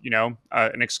have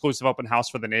an exclusive open house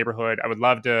for the neighborhood. I would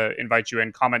love to invite you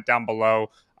in. Comment down below.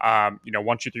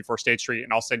 1234 State Street,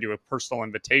 and I'll send you a personal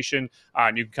invitation.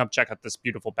 And you can come check out this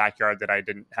beautiful backyard that I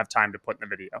didn't have time to put in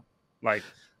the video." Like,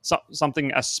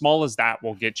 something as small as that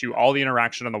will get you all the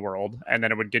interaction in the world, and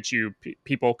then it would get you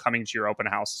people coming to your open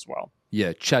house as well.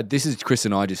 Yeah, Chad, this is Chris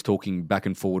and I just talking back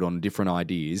and forward on different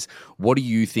ideas. What are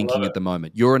you thinking at the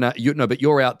moment? You're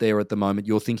out there at the moment.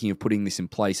 You're thinking of putting this in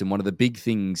place, and one of the big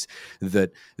things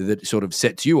that sort of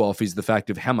sets you off is the fact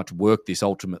of how much work this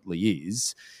ultimately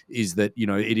is that,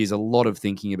 it is a lot of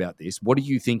thinking about this. What are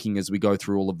you thinking as we go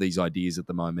through all of these ideas at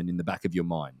the moment in the back of your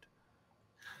mind?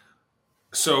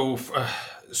 So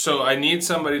I need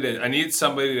somebody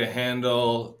to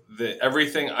handle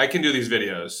everything. I can do these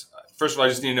videos. First of all, I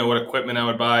just need to know what equipment I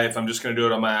would buy if I'm just going to do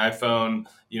it on my iPhone.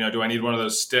 Do I need one of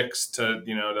those sticks to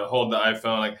hold the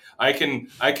iPhone? Like I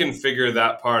can figure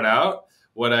that part out.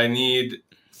 What I need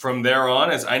from there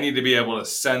on is I need to be able to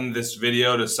send this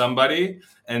video to somebody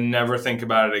and never think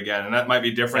about it again. And that might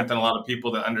be different than a lot of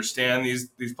people that understand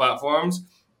these platforms.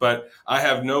 But I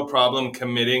have no problem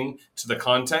committing to the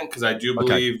content because I do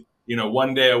believe,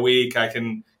 one day a week I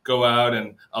can go out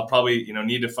and I'll probably,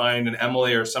 need to find an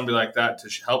Emily or somebody like that to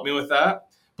help me with that.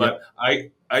 But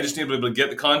I just need to be able to get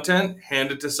the content,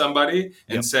 hand it to somebody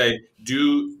and say,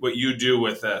 do what you do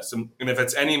with this. And if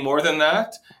it's any more than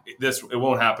that, it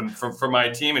won't happen. For my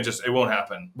team, it won't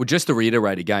happen. Well, just to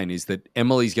reiterate again, is that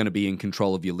Emily's going to be in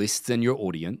control of your lists and your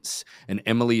audience. And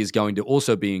Emily is going to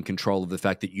also be in control of the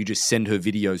fact that you just send her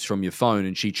videos from your phone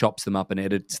and she chops them up and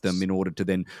edits them in order to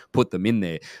then put them in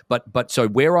there. But so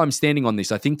where I'm standing on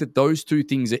this, I think that those two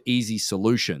things are easy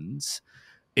solutions.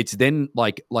 It's then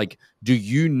like, do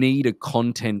you need a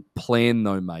content plan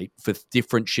though, mate, for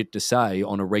different shit to say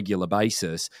on a regular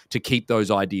basis to keep those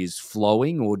ideas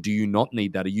flowing? Or do you not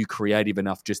need that? Are you creative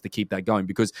enough just to keep that going?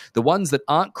 Because the ones that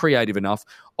aren't creative enough,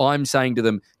 I'm saying to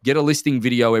them, get a listing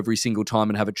video every single time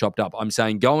and have it chopped up. I'm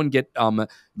saying go and get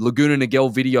Laguna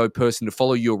Niguel video person to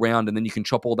follow you around, and then you can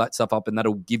chop all that stuff up and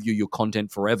that'll give you your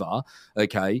content forever,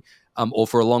 okay? Or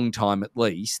for a long time at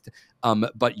least.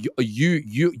 But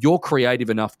you're creative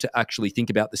enough to actually think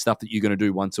about the stuff that you're going to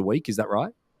do once a week. Is that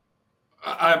right?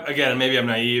 Again, maybe I'm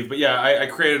naive, but yeah, I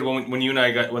created when you and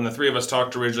I when the three of us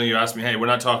talked originally, you asked me, hey, we're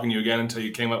not talking to you again until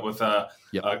you came up with a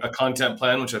content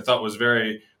plan, which I thought was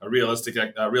a realistic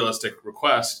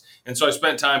request. And so I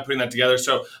spent time putting that together.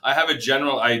 So I have a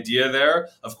general idea there.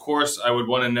 Of course, I would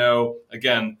want to know,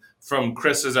 again, from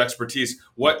Chris's expertise,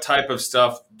 what type of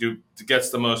stuff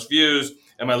gets the most views?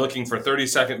 Am I looking for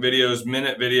 30-second videos,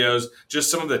 minute videos,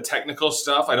 just some of the technical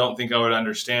stuff I don't think I would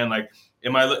understand? Like,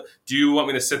 do you want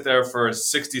me to sit there for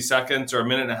 60 seconds or a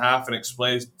minute and a half and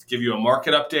give you a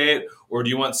market update? Or do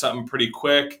you want something pretty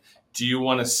quick? Do you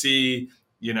want to see,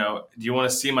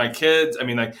 my kids? I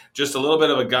mean, like just a little bit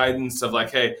of a guidance of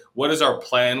like, hey, what is our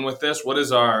plan with this? What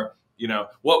is our,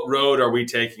 what road are we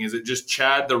taking? Is it just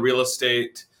Chad, the real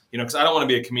estate? Because I don't want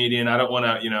to be a comedian. I don't want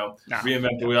to,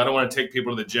 reinvent the wheel. I don't want to take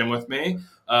people to the gym with me.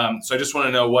 So I just want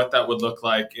to know what that would look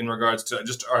like in regards to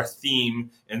just our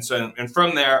theme. And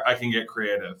from there, I can get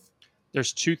creative.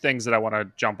 There's two things that I want to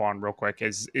jump on real quick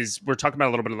is we're talking about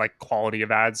a little bit of like quality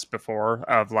of ads before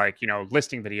of like,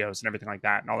 listing videos and everything like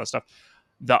that and all that stuff.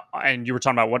 And you were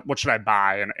talking about what should I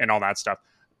buy and all that stuff.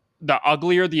 The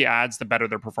uglier the ads, the better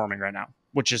they're performing right now,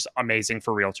 which is amazing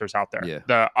for realtors out there. Yeah.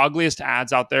 The ugliest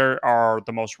ads out there are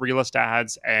the most realist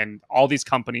ads, and all these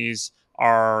companies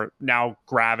are now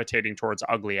gravitating towards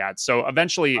ugly ads. So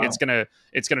eventually it's gonna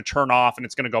turn off and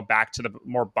it's gonna go back to the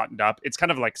more buttoned up. It's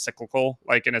kind of like cyclical,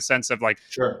 like in a sense of like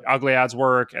ugly ads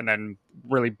work and then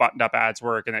really buttoned up ads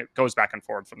work, and it goes back and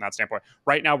forth from that standpoint.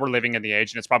 Right now we're living in the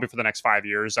age, and it's probably for the next 5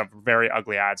 years, of very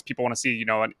ugly ads. People want to see,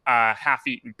 a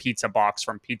half-eaten pizza box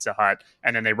from Pizza Hut,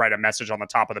 and then they write a message on the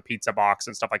top of the pizza box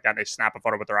and stuff like that. And they snap a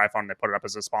photo with their iPhone and they put it up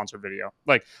as a sponsored video.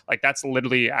 Like that's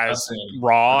literally as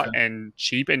raw and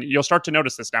cheap. And you'll start to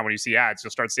notice this now when you see ads.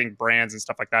 You'll start seeing brands and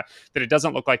stuff like that it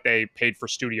doesn't look like they paid for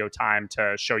studio time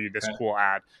to show you this cool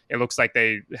ad. It looks like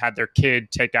they had their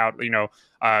kid take out, new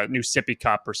sippy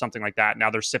cup or something like that. Now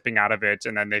they're sipping out of it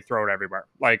and then they throw it everywhere.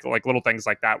 Like little things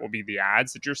like that will be the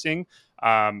ads that you're seeing.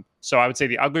 So I would say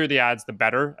the uglier the ads, the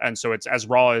better. And so it's as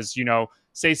raw as,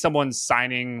 say someone's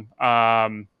signing, I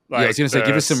was going to say,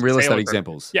 give us some real estate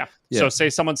examples. Yeah. So say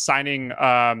someone's signing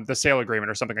the sale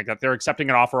agreement or something like that. They're accepting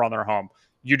an offer on their home.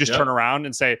 You just turn around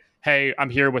and say, hey, I'm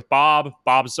here with Bob.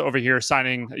 Bob's over here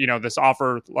signing, this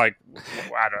offer. Like,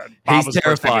 I don't know. Bob He's was the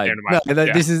first thing that terrified. came to mind.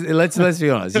 No, this is let's be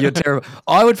honest. You're terrible.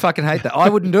 I would fucking hate that. I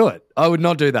wouldn't do it. I would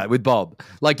not do that with Bob.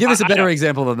 Like, give us a better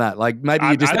example than that. Like, maybe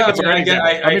you just.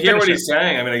 I hear what he's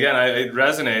saying. I mean, again, it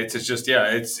resonates. It's just,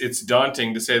 it's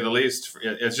daunting to say the least.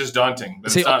 It's just daunting.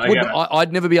 But See,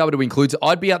 I'd never be able to include.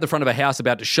 I'd be out the front of a house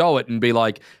about to show it and be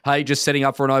like, "Hey, just setting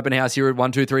up for an open house here at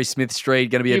 123 Smith Street.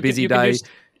 Going to be a busy day.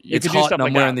 It's hot and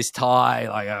I'm wearing this tie."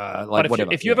 Like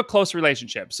whatever. If you have a close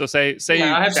relationship, so say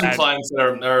I have some clients that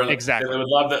are exactly that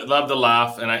would love to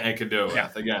laugh, and I could do it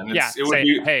with. Again,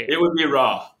 it would be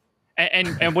raw.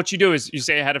 And what you do is you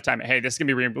say ahead of time, hey, this is gonna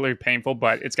be really painful,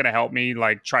 but it's gonna help me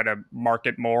like try to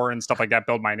market more and stuff like that,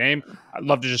 build my name. I'd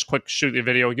love to just quick shoot the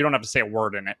video. You don't have to say a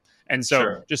word in it. And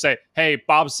so just say, hey,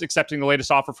 Bob's accepting the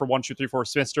latest offer for 1234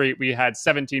 Smith Street. We had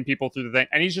 17 people through the thing,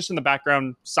 and he's just in the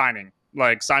background signing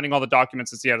all the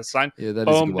documents that he had to sign. Yeah, that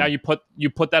Boom. Is now you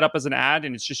put that up as an ad,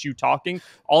 and it's just you talking.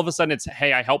 All of a sudden, it's,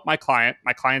 hey, I helped my client.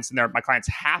 My client's in there. My client's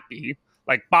happy.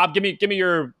 Like, Bob, give me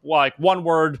your one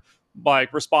word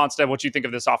response to what you think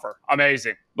of this offer.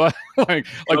 Amazing. But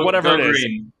whatever it is.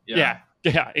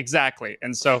 Yeah, exactly.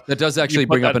 And so that does actually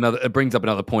brings up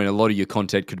another point. A lot of your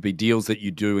content could be deals that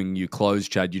you do and you close,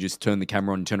 Chad. You just turn the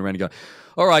camera on and turn around and go,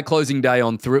 all right, closing day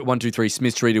on 123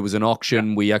 Smith Street. It was an auction.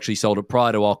 Yeah. We actually sold it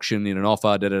prior to auction in an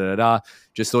offer.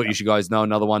 Just thought you guys know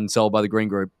another one sold by the Green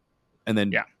Group. And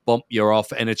then bump, you're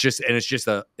off, and it's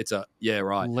a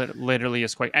right. Literally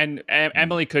is quick. And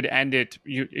Emily could end it.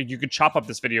 You could chop up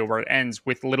this video where it ends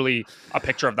with literally a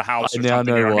picture of the house. I now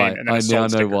know why. I now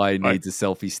know why he needs a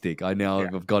selfie stick. I now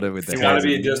I've got it with the. It's got to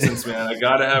be a distance, man. I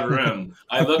got to have room.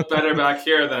 I look better back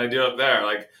here than I do up there.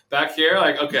 Like back here,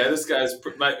 okay, this guy's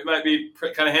might be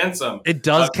kind of handsome. It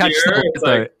does catch the light,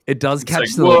 though. It does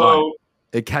catch the light.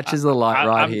 It catches the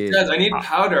light here. Guys, I need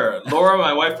powder. Laura,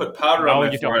 my wife, put powder on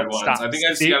my forehead once. Stop. I think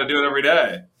I just got to do it every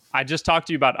day. I just talked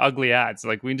to you about ugly ads.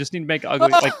 Like, we just need to make ugly.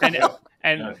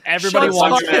 And everybody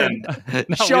wants it.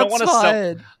 No, we don't want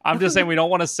to. I'm just saying we don't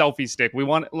want a selfie stick. We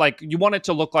want you want it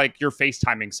to look like you're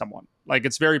FaceTiming someone. Like,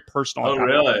 it's very personal. Oh,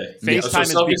 really? FaceTime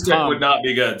so selfie stick would not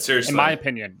be good. Seriously, in my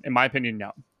opinion,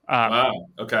 no. Wow.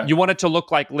 Okay. You want it to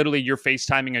look like literally you're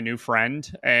FaceTiming a new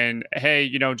friend, and hey,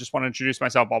 just want to introduce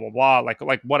myself, blah blah blah,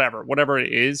 like whatever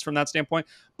it is from that standpoint.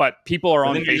 But people are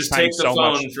on FaceTime just take the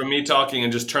phone much from me talking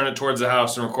and just turn it towards the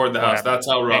house and record the house. That's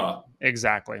how raw.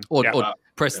 Exactly. Or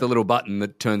press the little button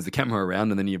that turns the camera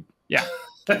around, and then you. Yeah.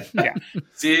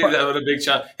 See, that was a big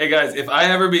challenge. Hey guys, if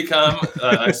I ever become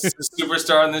a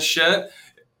superstar in this shit,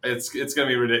 it's gonna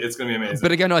be ridiculous. It's gonna be amazing.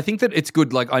 But again, I think that it's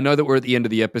good. Like, I know that we're at the end of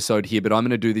the episode here, but I'm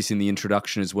going to do this in the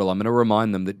introduction as well. I'm going to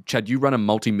remind them that, Chad, you run a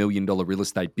multi-million-dollar real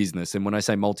estate business, and when I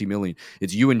say multi-million,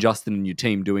 it's you and Justin and your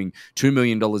team doing $2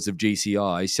 million of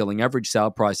GCI, selling average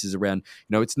sale prices around.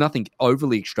 It's nothing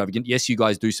overly extravagant. Yes, you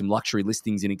guys do some luxury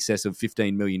listings in excess of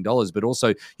 $15 million, but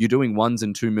also you're doing $1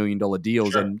 and $2 million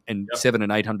deals and $700,000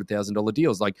 and $800,000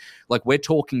 deals. Like we're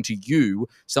talking to you,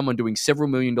 someone doing several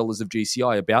 $1 million of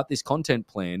GCI, about this content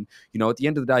plan. At the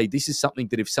end of the day, this is something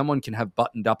that if someone can have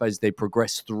buttoned up as they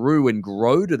progress through and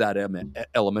grow to that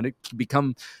element, it can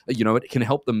become, it can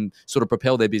help them sort of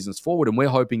propel their business forward. And we're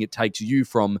hoping it takes you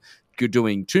from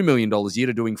doing $2 million a year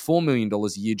to doing $4 million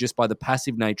a year just by the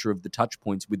passive nature of the touch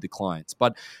points with the clients.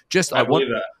 But I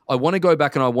want to go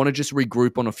back and I want to just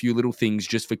regroup on a few little things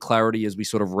just for clarity as we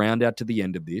sort of round out to the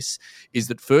end of this. Is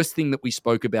that first thing that we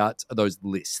spoke about are those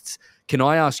lists. Can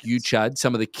I ask you, Chad,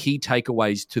 some of the key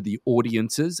takeaways to the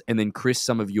audiences, and then Chris,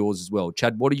 some of yours as well?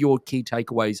 Chad, what are your key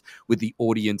takeaways with the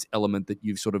audience element that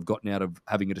you've sort of gotten out of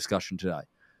having a discussion today?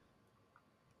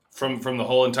 From the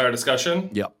whole entire discussion?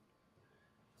 Yep.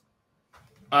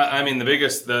 I mean, the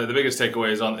biggest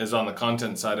takeaway is on the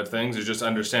content side of things, is just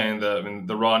understanding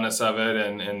the rawness of it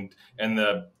and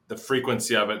the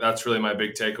frequency of it. That's really my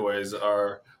big takeaways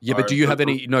are. Yeah, but do you have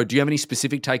any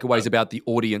specific takeaways about the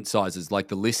audience sizes, like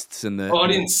the lists and the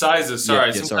audience sizes?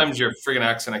 Sorry, sometimes your friggin'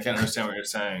 accent, I can't understand what you're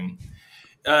saying.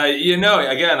 Again,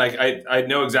 I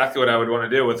know exactly what I would want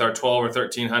to do with our 12 or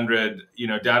 1300,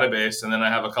 database. And then I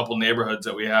have a couple neighborhoods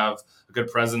that we have a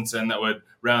good presence in that would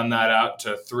round that out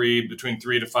to between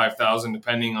 3,000 to 5,000,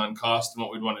 depending on cost and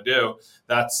what we'd want to do.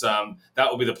 That's, that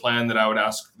will be the plan that I would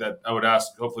ask,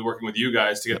 hopefully working with you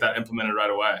guys to get that implemented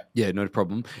right away. Yeah, no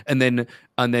problem. And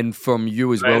then from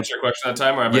you as Did well. I answer your question that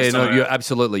time? Or you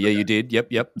absolutely. Yeah, you did.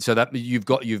 Yep. So that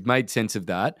you've made sense of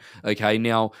that. Okay.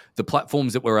 Now the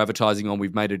platforms that we're advertising on,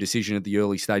 we've made a decision at the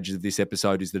early stages of this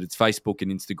episode is that it's Facebook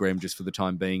and Instagram just for the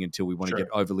time being until we want to get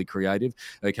overly creative.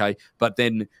 Okay. But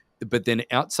then But then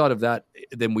outside of that,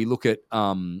 then we look at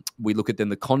then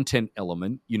the content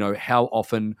element. You know, how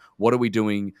often, what are we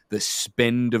doing, the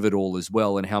spend of it all as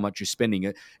well, and how much you're spending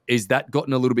it. Is that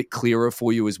gotten a little bit clearer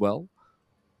for you as well?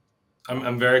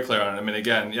 I'm very clear on it. I mean,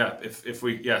 again, yeah, if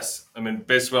we, yes, I mean,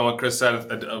 basically on what Chris said,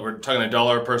 we're talking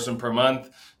 $1 a person per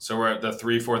month. So we're at the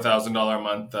 $4,000 a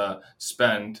month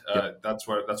spend. That's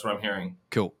what I'm hearing.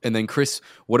 Cool. And then Chris,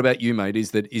 what about you, mate?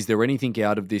 Is there anything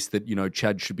out of this that, you know,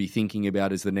 Chad should be thinking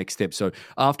about as the next step? So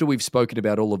after we've spoken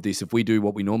about all of this, if we do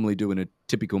what we normally do in a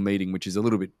typical meeting, which is a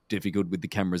little bit difficult with the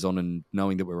cameras on and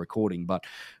knowing that we're recording, but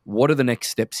what are the next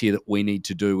steps here that we need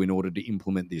to do in order to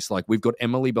implement this? Like, we've got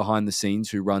Emily behind the scenes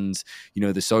who runs, you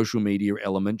know, the social media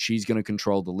element. She's going to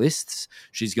control the lists.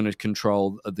 She's going to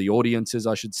control the audiences,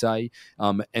 I should say.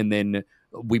 And then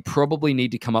we probably need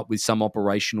to come up with some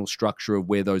operational structure of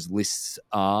where those lists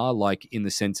are, like in the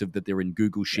sense of that they're in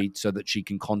Google Sheets, so that she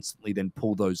can constantly then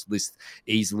pull those lists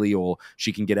easily, or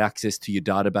she can get access to your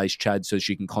database, Chad, so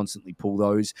she can constantly pull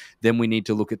those. Then we need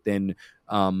to look at then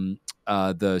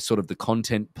the sort of the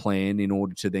content plan in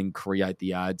order to then create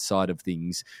the ad side of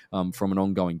things from an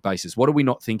ongoing basis. What are we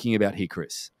not thinking about here,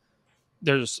 Chris?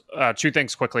 There's two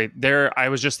things quickly. I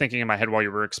was just thinking in my head while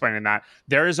you were explaining that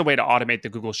there is a way to automate the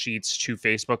Google Sheets to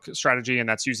Facebook strategy, and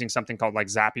that's using something called like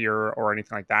Zapier or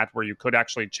anything like that, where you could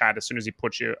actually chat as soon as you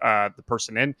put the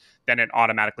person in, then it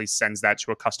automatically sends that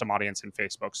to a custom audience in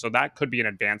Facebook. So that could be an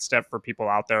advanced step for people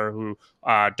out there who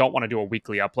don't want to do a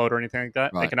weekly upload or anything like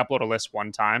that. Right. They can upload a list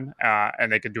one time,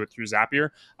 and they can do it through Zapier,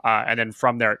 and then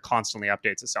from there it constantly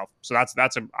updates itself. So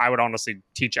I would honestly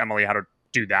teach Emily how to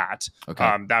do that.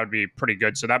 Okay. That would be pretty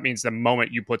good. So that means the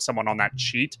moment you put someone on that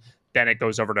sheet, then it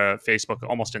goes over to Facebook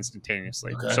almost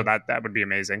instantaneously. Okay. So that would be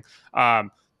amazing.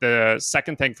 The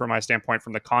second thing from my standpoint,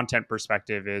 from the content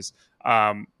perspective, is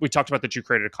we talked about that you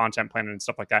created a content plan and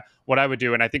stuff like that. What I would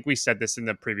do, and I think we said this in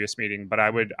the previous meeting, but I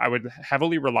would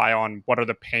heavily rely on what are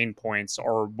the pain points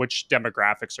or which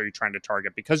demographics are you trying to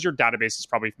target, because your database is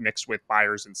probably mixed with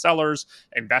buyers and sellers,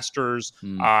 investors,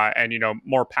 and, you know,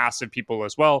 more passive people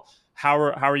as well. How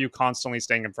are you constantly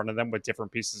staying in front of them with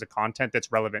different pieces of content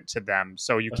that's relevant to them?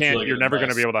 So you're never going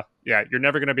to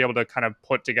be able to kind of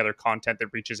put together content that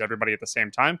reaches everybody at the same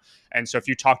time. And so if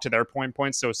you talk to their pain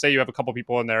points, so say you have a couple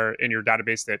people in your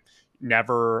database that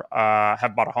never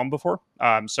have bought a home before.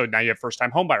 So now you have first time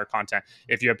home buyer content.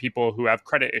 If you have people who have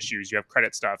credit issues, you have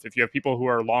credit stuff. If you have people who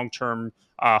are long-term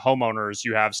homeowners,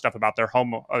 you have stuff about their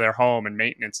home and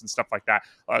maintenance and stuff like that.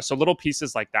 So little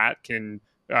pieces like that can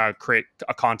create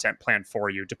a content plan for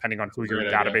you, depending on who your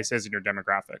database is and your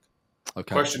demographic.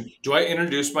 Okay. Question: do I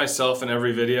introduce myself in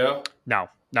every video? No.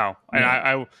 And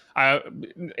I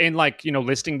in, like, you know,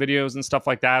 listing videos and stuff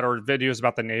like that, or videos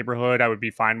about the neighborhood, I would be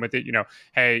fine with it. You know,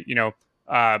 hey, you know,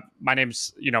 my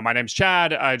name's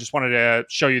Chad. I just wanted to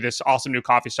show you this awesome new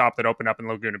coffee shop that opened up in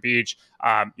Laguna Beach.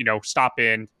 You know, stop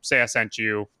in, say I sent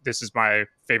you. This is my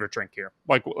favorite drink here.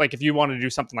 Like if you want to do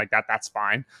something like that, that's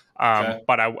fine. Okay.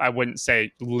 But I wouldn't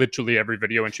say literally every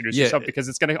video introduce yourself, because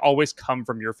it's going to always come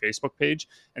from your Facebook page,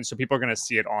 and so people are going to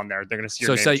see it on there. They're going to see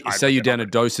your name. So say you're down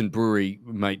at Dawson Brewery,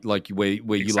 mate, like where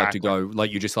you like to go,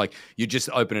 like you just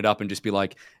open it up and just be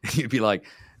like, you'd be like,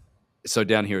 so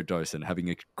down here at Dawson, having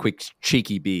a quick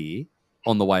cheeky beer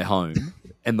on the way home,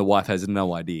 and the wife has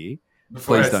no idea.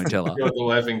 Please don't tell her. With the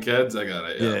wife and kids, I got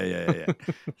it. Yeah.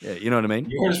 Yeah, you know what I mean?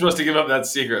 You weren't supposed to give up that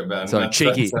secret, Ben. So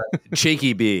cheeky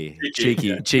beer.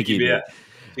 Cheeky beer.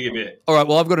 Yeah. All right,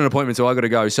 well, I've got an appointment, so I've got to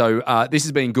go. So this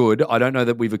has been good. I don't know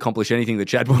that we've accomplished anything that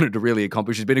Chad wanted to really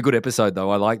accomplish. It's been a good episode,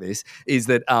 though. I like this. Is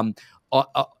that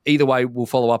either way, we'll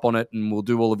follow up on it and we'll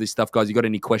do all of this stuff, guys. You got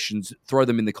any questions, throw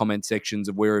them in the comment sections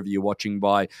of wherever you're watching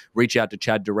by. Reach out to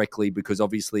Chad directly, because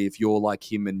obviously if you're like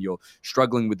him and you're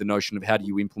struggling with the notion of how do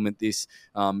you implement this,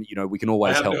 you know, we can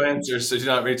always help. I have no answers, so do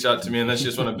not reach out to me unless you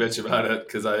just want to bitch about it,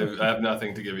 because I have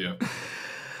nothing to give you.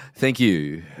 Thank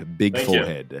you, Big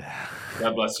Forehead.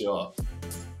 God bless you all.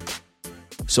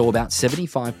 So about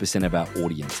 75% of our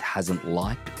audience hasn't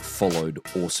liked, followed,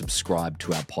 or subscribed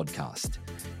to our podcast.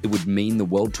 It would mean the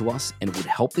world to us, and it would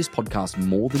help this podcast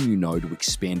more than you know to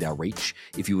expand our reach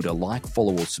if you were to like,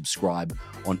 follow, or subscribe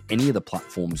on any of the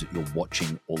platforms that you're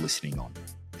watching or listening on.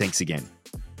 Thanks again.